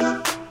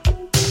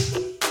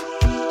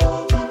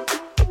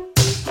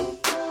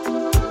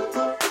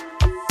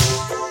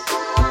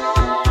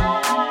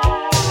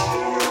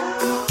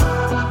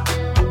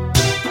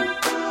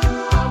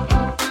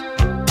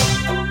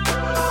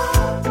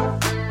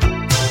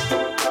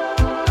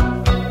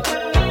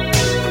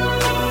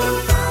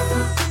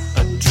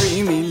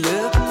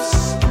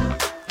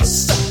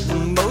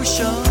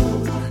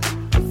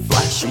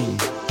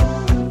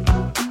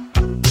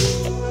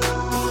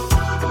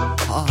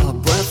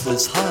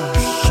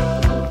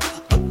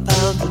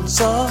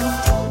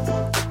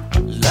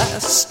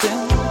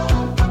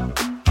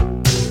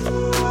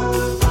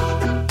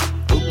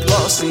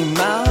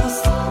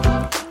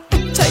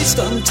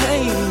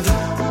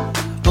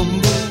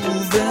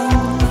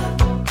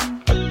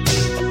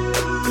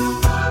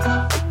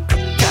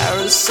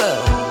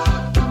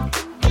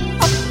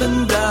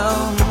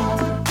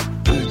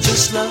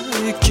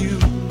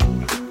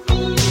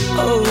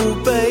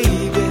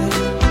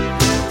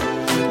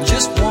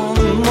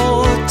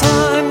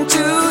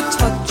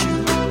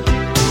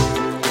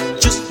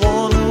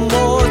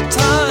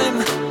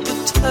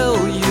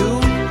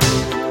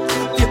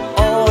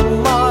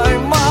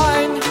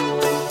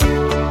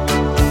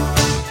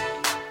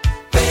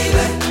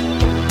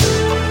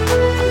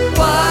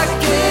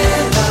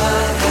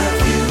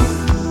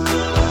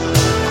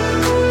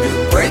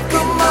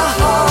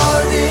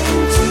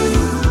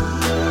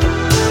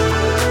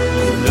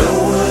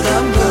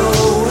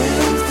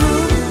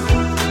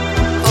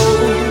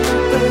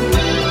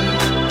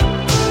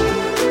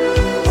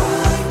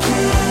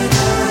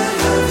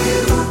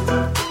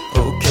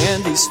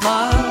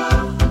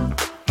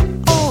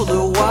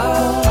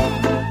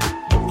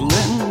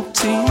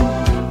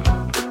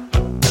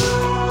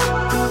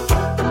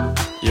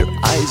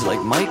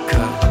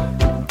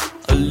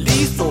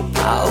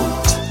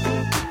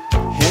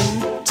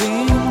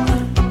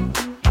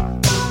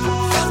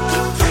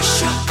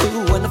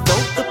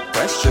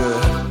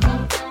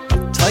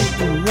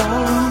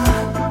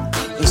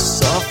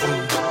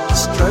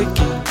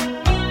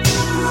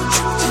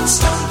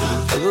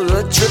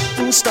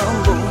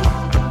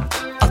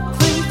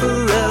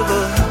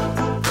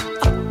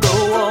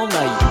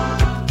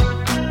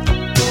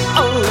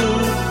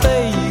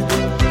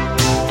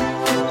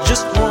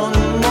 Just one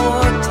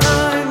more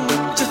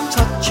time.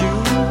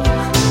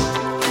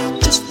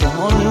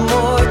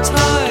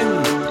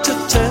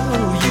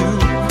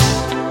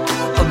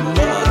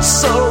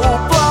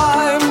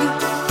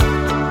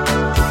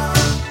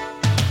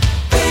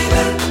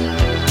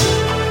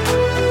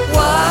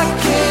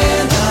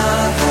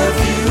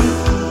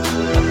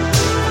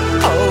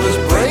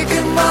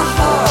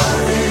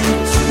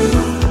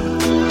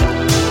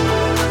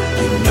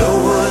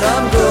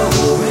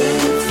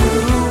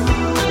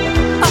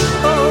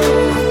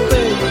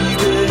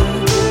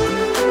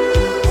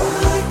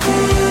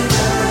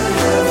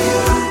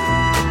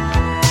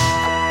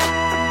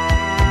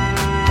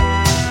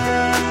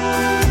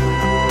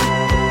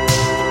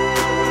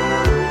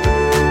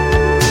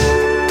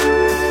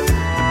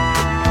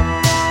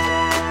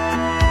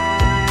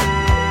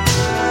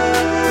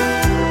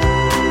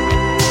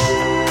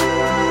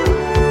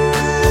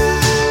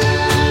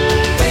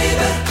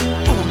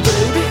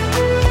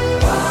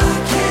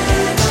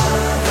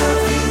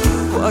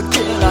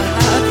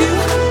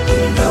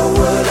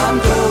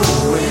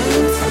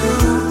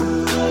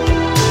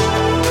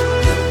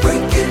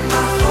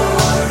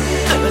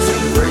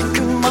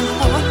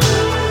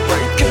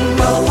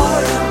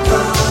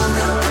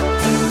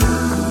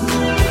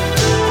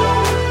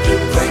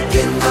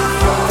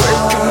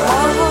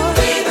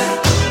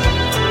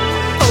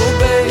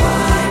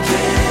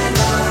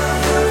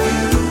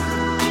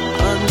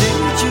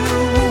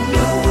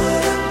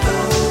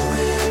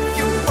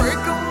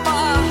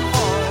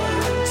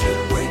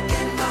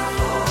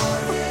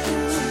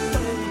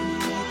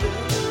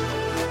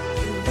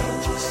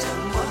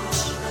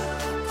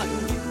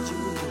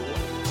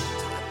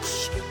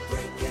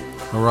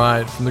 All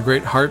right, from the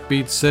great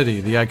Heartbeat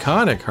City, the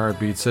iconic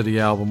Heartbeat City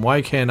album,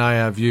 Why Can't I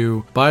Have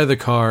You by The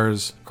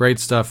Cars. Great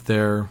stuff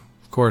there.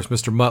 Of course,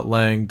 Mr. Mutt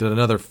Lange did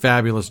another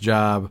fabulous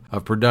job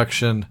of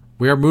production.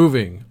 We are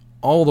moving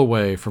all the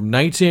way from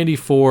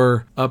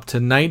 1984 up to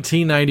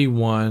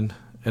 1991.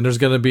 And there's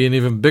going to be an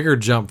even bigger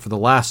jump for the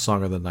last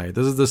song of the night.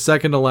 This is the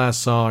second to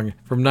last song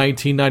from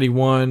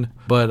 1991,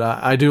 but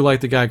I do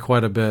like the guy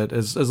quite a bit.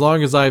 As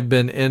long as I've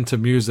been into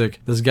music,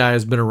 this guy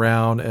has been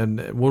around,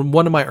 and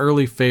one of my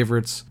early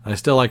favorites. I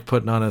still like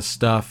putting on his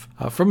stuff.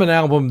 From an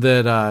album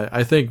that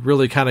I think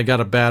really kind of got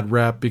a bad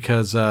rep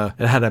because it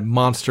had a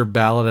monster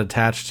ballad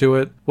attached to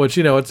it, which,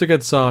 you know, it's a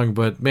good song,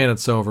 but man,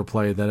 it's so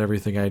overplayed that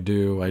Everything I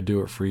Do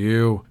It For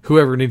You.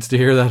 Whoever needs to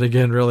hear that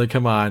again, really,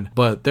 come on.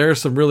 But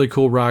there's some really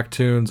cool rock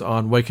tunes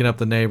on Waking Up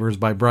the Neighbors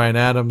by Bryan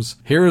Adams.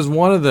 Here is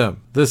one of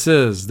them. This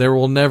is There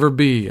Will Never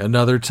Be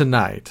Another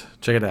Tonight.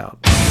 Check it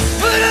out.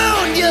 Put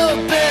on your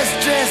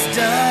best dress,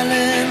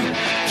 darling.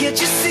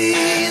 Can't you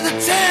see the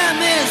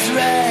time is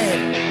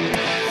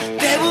right?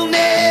 There will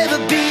never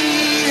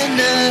be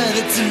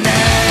another tonight.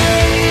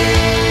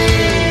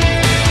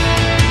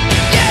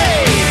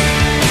 Yeah!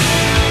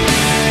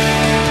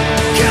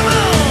 Come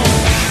on!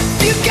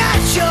 You got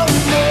your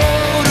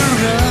motor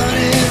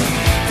running,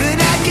 then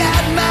I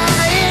got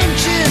my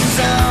engines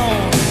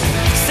on.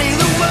 Say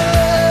the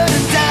word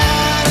and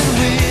darling,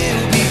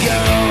 we'll be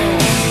gone.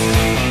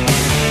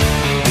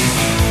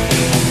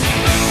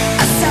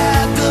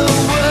 Outside the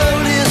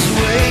world is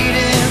waiting.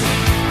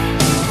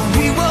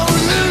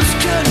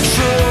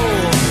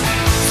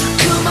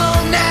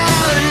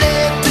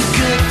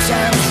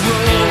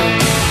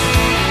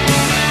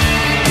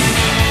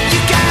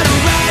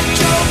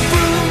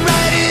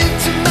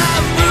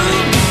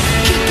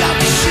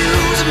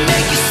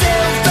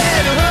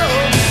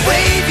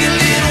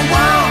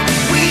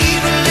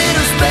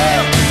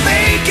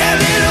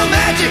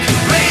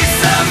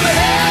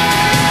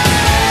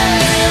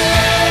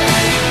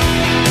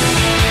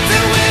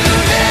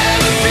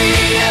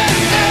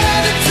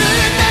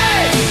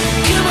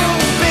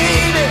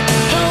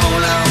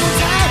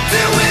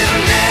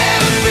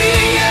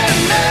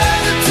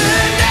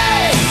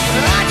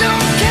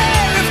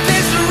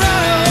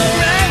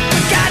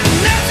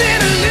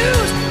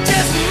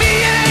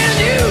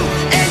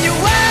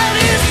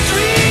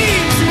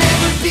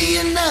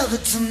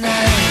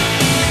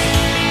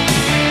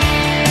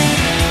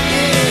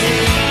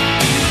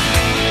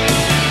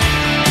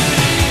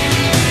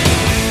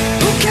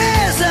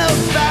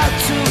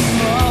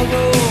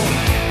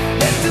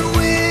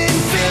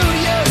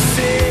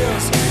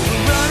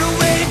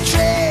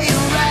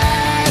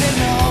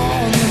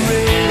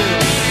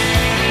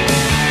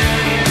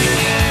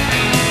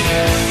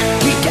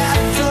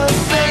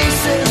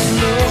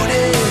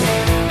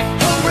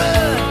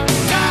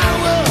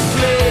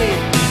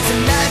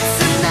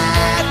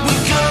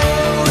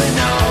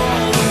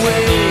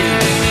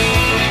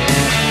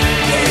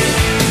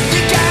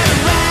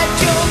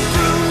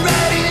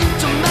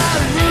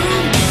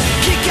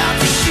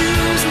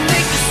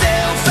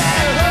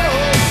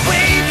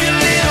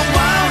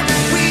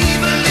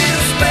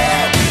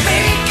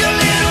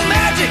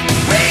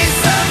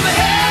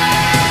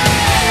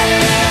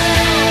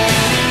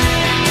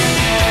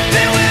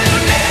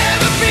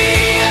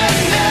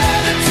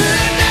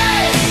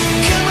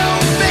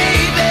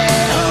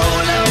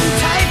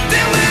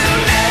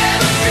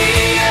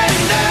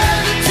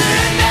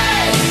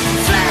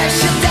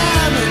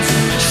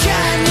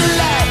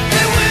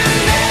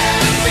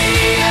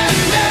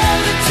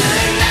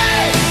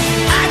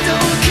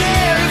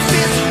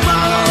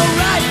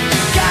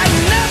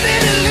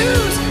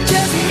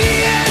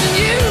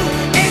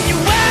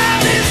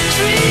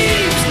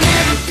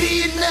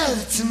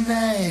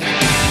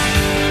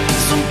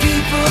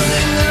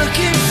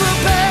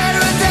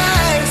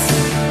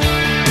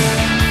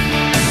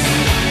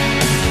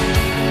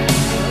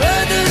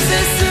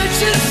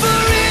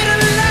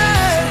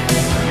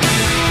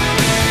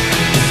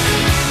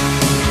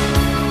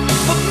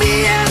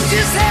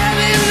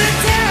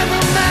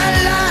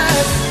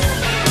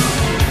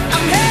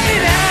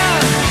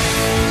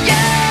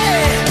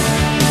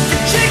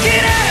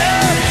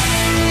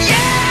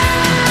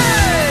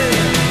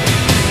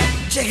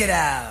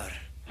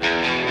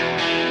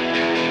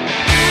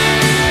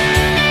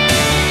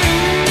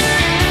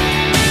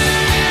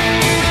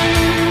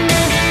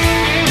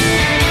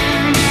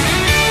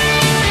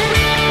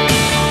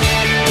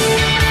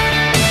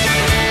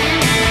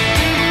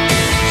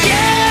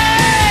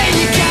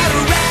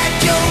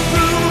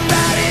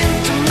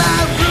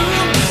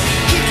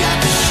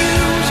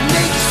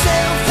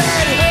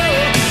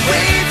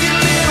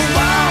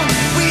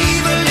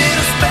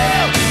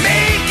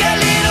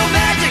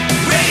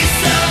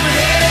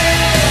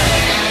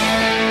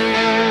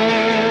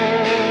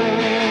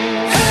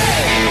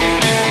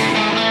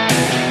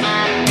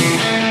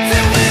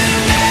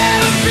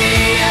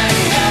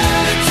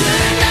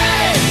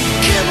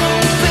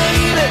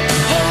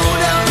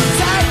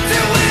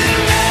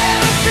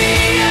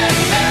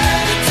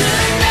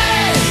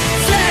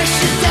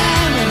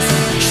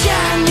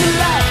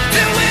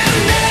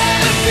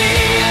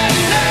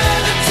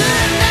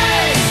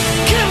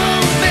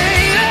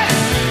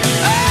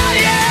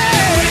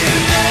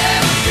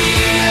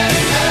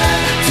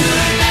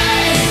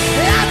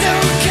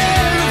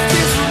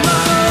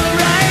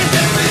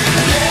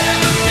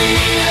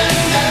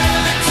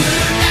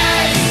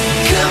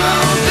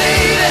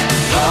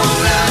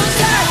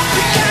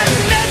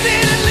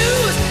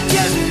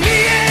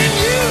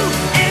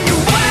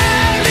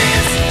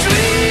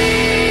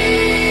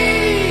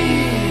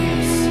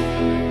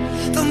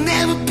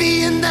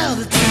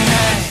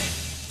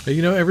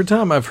 You know, every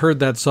time I've heard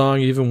that song,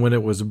 even when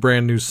it was a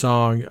brand new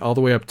song, all the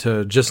way up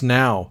to just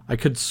now, I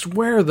could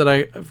swear that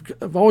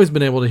I've always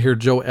been able to hear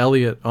Joe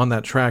Elliott on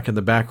that track in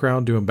the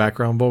background doing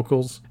background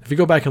vocals. If you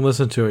go back and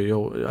listen to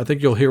it, I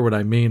think you'll hear what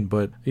I mean.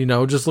 But, you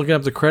know, just looking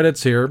up the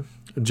credits here,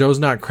 Joe's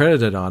not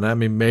credited on it. I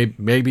mean,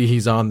 maybe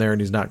he's on there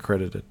and he's not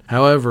credited.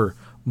 However,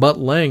 Mutt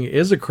Lange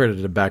is a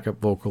credited backup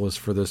vocalist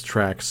for this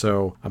track,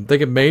 so I'm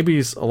thinking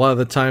maybe a lot of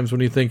the times when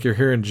you think you're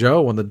hearing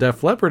Joe on the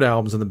Def Leppard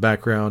albums in the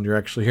background, you're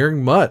actually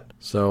hearing Mutt.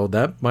 So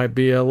that might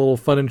be a little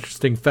fun,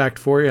 interesting fact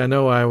for you. I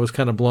know I was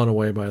kind of blown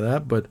away by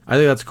that, but I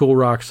think that's a cool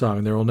rock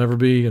song. There Will Never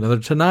Be Another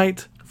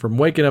Tonight from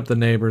Waking Up the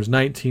Neighbors,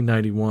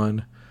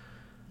 1991.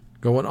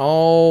 Going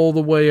all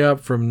the way up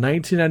from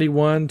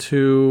 1991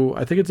 to,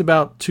 I think it's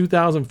about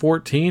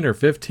 2014 or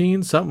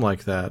 15, something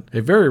like that. A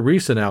very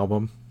recent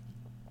album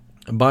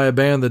by a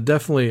band that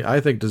definitely,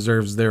 I think,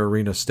 deserves their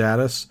arena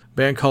status. A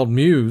band called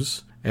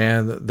Muse,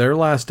 and their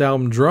last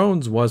album,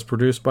 Drones, was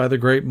produced by the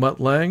great Mutt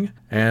Lange,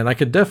 and I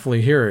could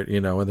definitely hear it,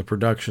 you know, in the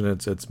production.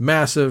 It's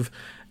massive,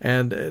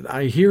 and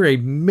I hear a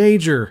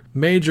major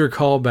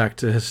callback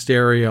to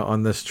Hysteria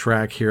on this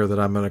track here that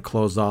I'm going to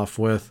close off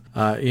with.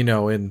 You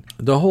know, and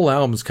the whole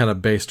album is kind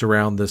of based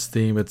around this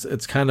theme.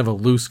 It's kind of a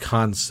loose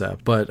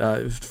concept,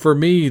 but for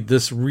me,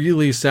 this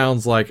really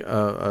sounds like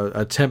a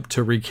attempt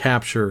to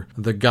recapture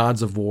the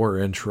Gods of War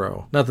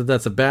intro. Not that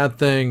that's a bad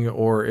thing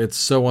or it's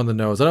so on the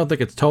nose. I don't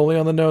think it's totally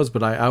on the nose,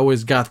 but I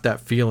always got that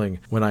feeling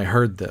when I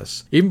heard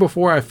this. Even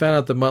before I found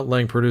out that Mutt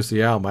Lange produced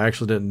the album, I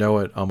actually didn't know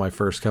it on my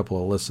first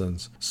couple of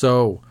listens.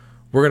 So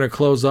we're going to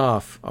close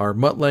off our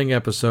Mutt Lange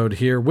episode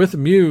here with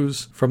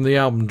Muse from the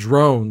album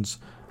Drones.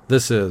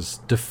 This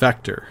is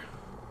Defector.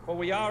 For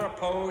we are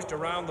opposed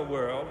around the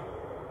world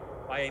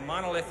by a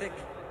monolithic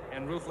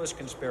and ruthless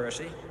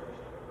conspiracy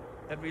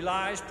that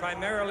relies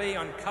primarily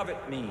on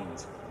covert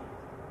means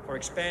for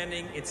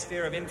expanding its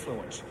sphere of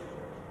influence,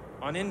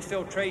 on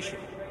infiltration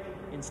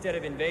instead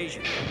of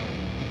invasion,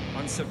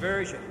 on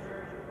subversion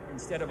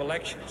instead of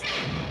elections,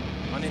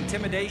 on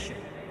intimidation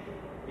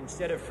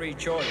instead of free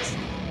choice,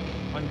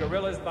 on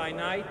guerrillas by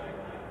night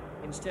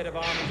instead of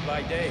armies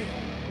by day.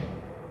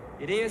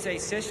 It is a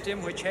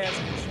system which has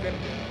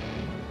conscripted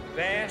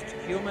vast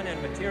human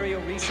and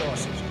material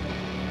resources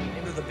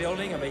into the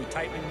building of a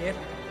tightly knit,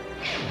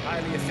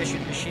 highly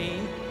efficient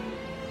machine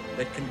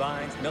that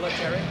combines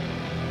military,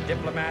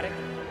 diplomatic,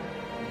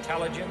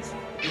 intelligence,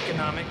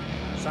 economic,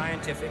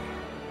 scientific,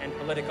 and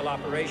political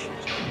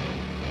operations.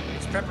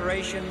 Its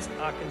preparations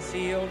are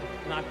concealed,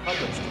 not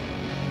published.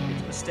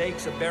 Its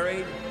mistakes are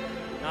buried,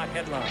 not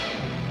headlined.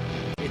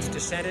 Its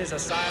dissenters are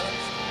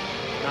silenced,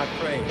 not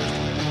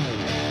praised.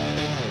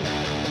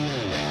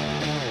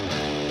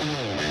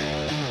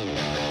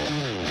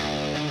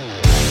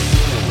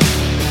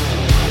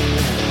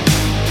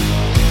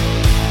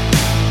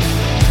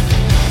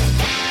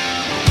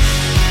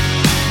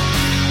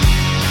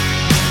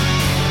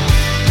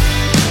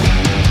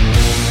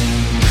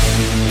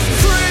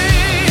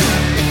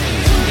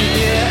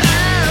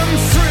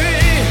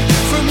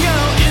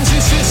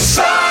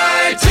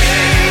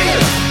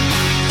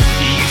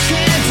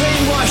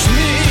 Wash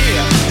me,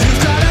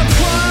 you've got a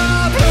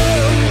problem.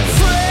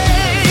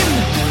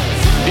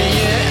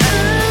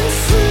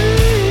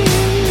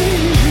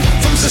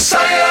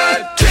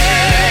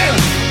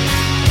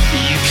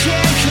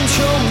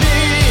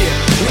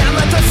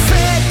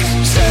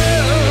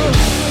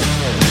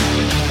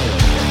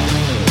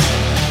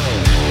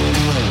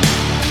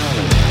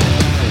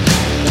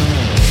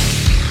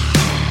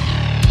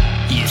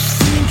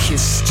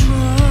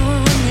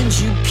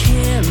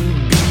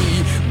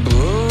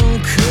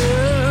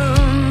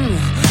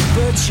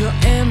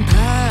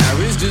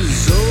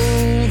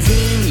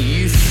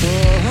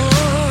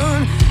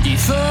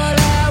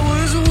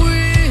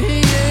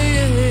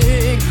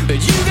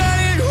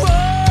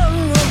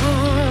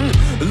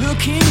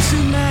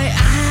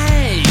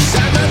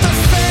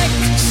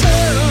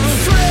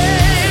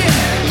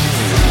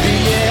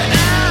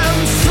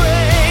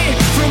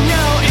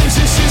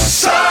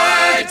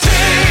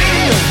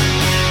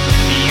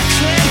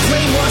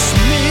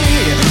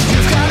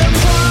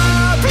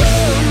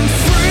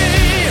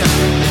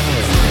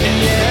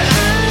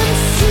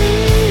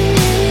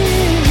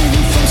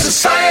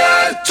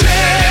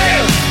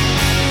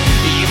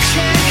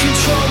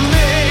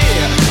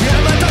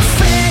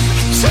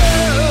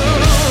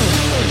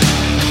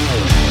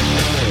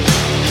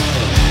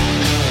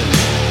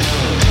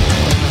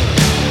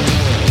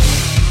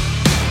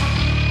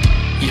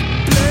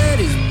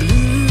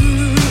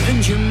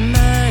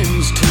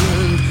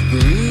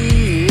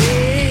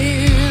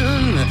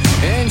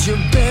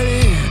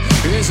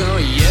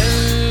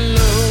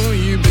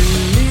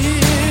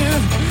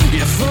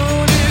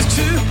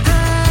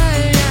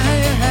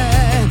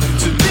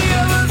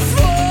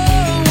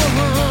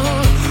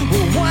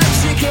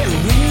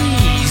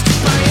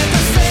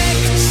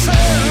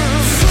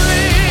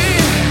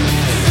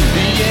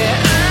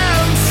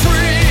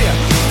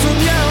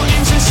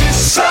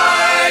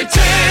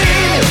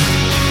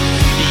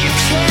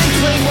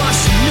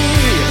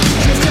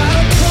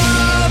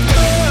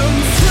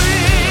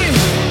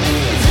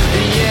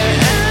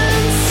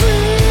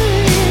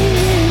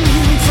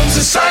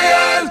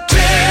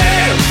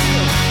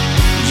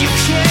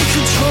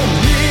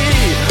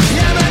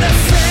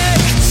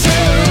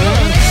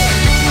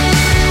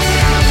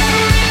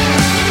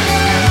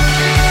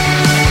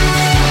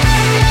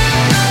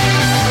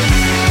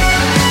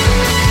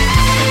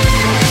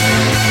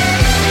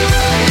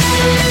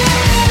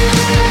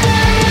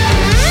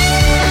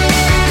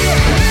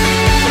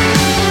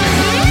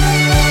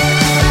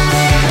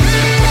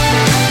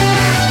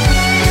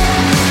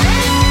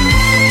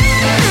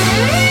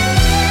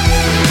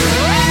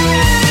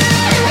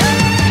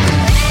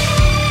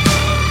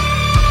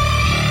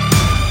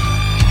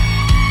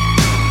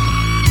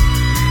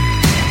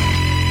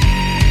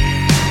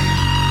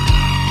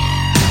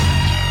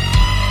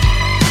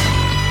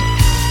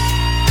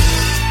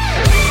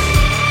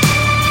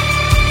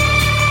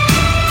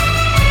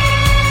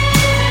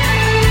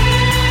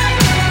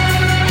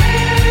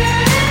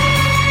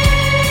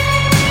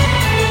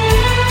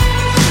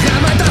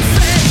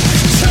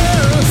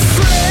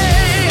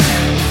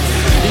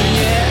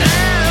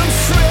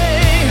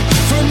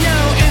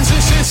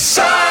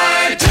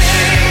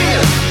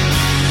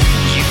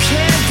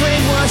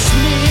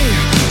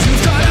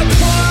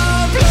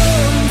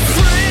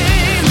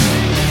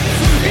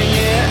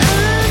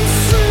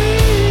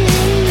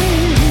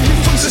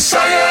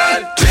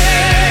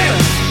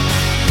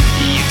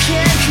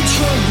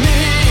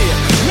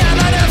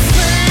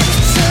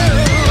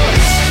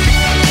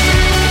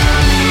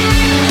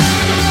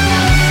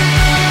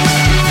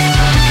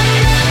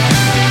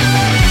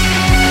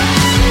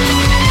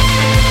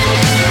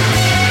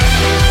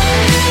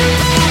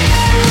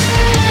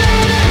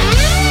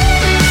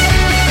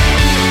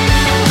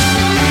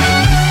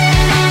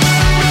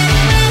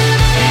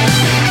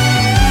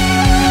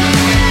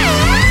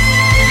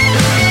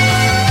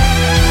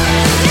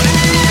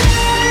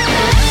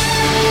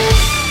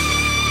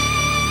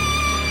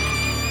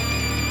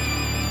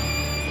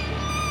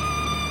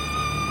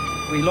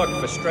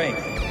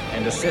 strength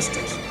and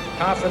assistance,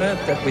 confident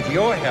that with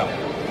your help,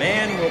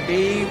 man will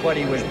be what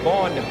he was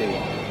born to be,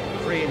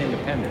 free and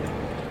independent.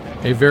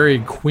 A very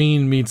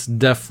Queen meets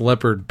Def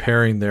Leppard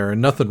pairing there,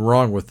 and nothing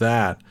wrong with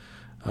that.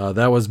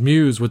 That was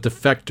Muse with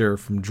Defector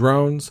from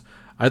Drones.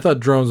 I thought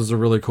Drones was a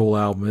really cool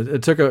album.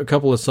 It took a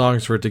couple of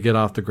songs for it to get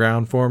off the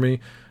ground for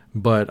me,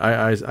 but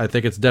I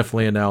think it's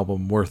definitely an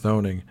album worth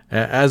owning,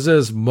 as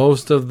is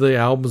most of the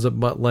albums that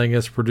Mutt Lange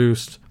has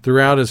produced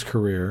throughout his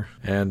career.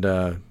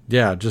 And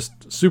yeah,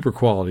 just super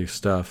quality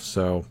stuff.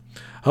 So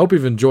I hope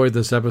you've enjoyed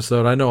this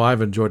episode. I know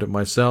I've enjoyed it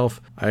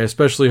myself. I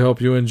especially hope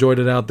you enjoyed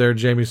it out there,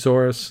 Jamie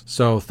Soros.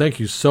 So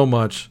thank you so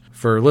much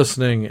for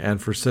listening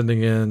and for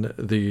sending in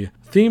the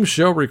theme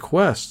show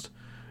request.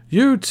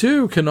 You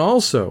too can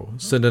also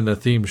send in a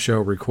theme show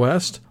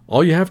request.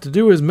 All you have to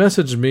do is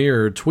message me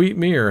or tweet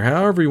me or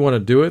however you want to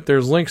do it.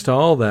 There's links to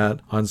all that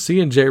on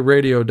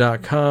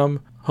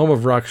cnjradio.com, home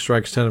of Rock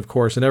Strikes 10, of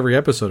course, and every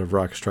episode of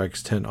Rock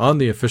Strikes 10 on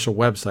the official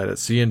website at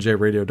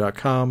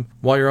cnjradio.com.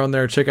 While you're on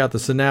there, check out the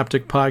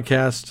Synaptic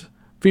podcast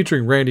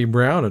featuring Randy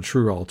Brown, a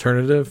true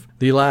alternative.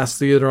 The Last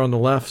Theater on the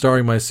Left,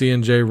 starring my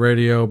CNJ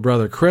Radio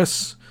brother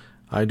Chris.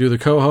 I do the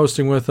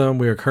co-hosting with them.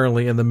 We are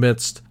currently in the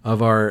midst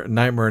of our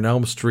Nightmare on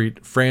Elm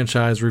Street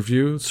franchise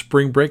review,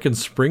 Spring Break and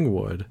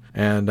Springwood,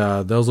 and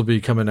those will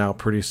be coming out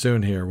pretty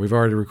soon here. We've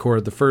already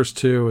recorded the first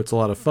two. It's a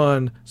lot of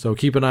fun, so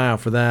keep an eye out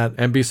for that,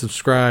 and be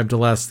subscribed to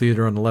Last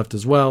Theater on the Left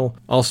as well.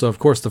 Also, of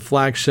course, the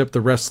flagship, the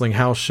Wrestling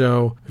House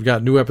Show. We've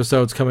got new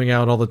episodes coming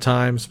out all the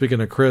time. Speaking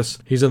of Chris,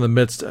 he's in the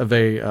midst of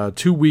a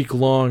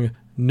 2-week-long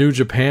New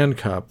Japan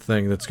Cup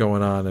thing that's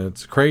going on, and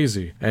it's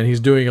crazy. And he's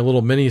doing a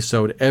little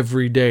mini-sode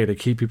every day to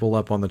keep people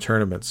up on the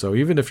tournament. So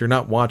even if you're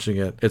not watching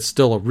it, it's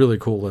still a really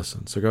cool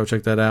listen. So go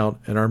check that out.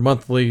 And our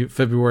monthly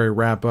February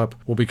wrap-up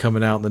will be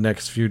coming out in the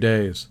next few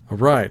days. All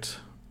right.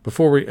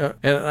 Before we,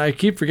 and I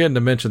keep forgetting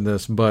to mention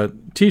this,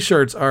 but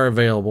t-shirts are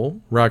available.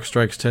 Rock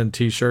Strikes 10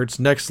 t-shirts.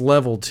 Next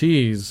Level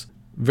tees.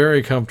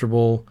 Very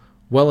comfortable.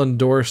 Well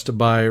endorsed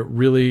by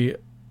really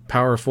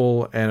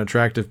powerful and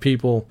attractive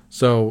people.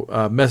 So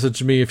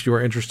message me if you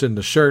are interested in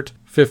the shirt.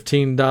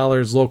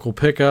 $15 local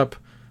pickup,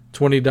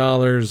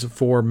 $20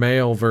 for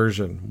mail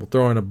version. We'll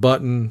throw in a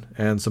button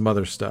and some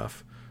other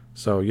stuff.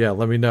 So yeah,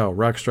 let me know.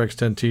 Rock Strikes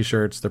 10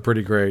 t-shirts, they're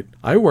pretty great.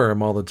 I wear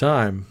them all the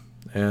time,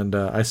 and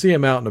I see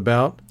them out and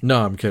about.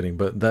 No, I'm kidding,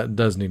 but that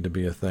does need to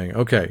be a thing.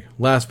 Okay,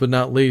 last but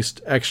not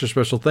least, extra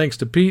special thanks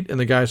to Pete and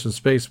the guys from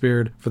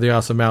Spacebeard for the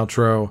awesome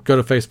outro. Go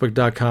to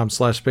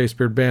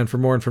facebook.com/SpacebeardBand for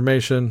more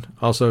information.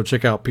 Also,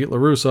 check out Pete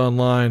LaRusso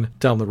online.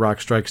 Tell him the Rock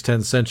Strikes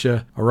 10 sent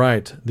you. All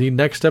right, the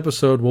next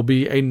episode will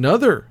be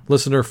another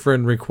listener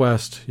friend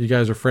request. You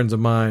guys are friends of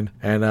mine,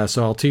 and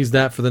so I'll tease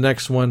that for the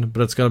next one,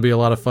 but it's going to be a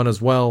lot of fun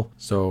as well.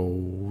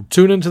 So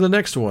tune into the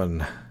next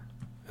one.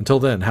 Until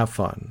then, have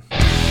fun.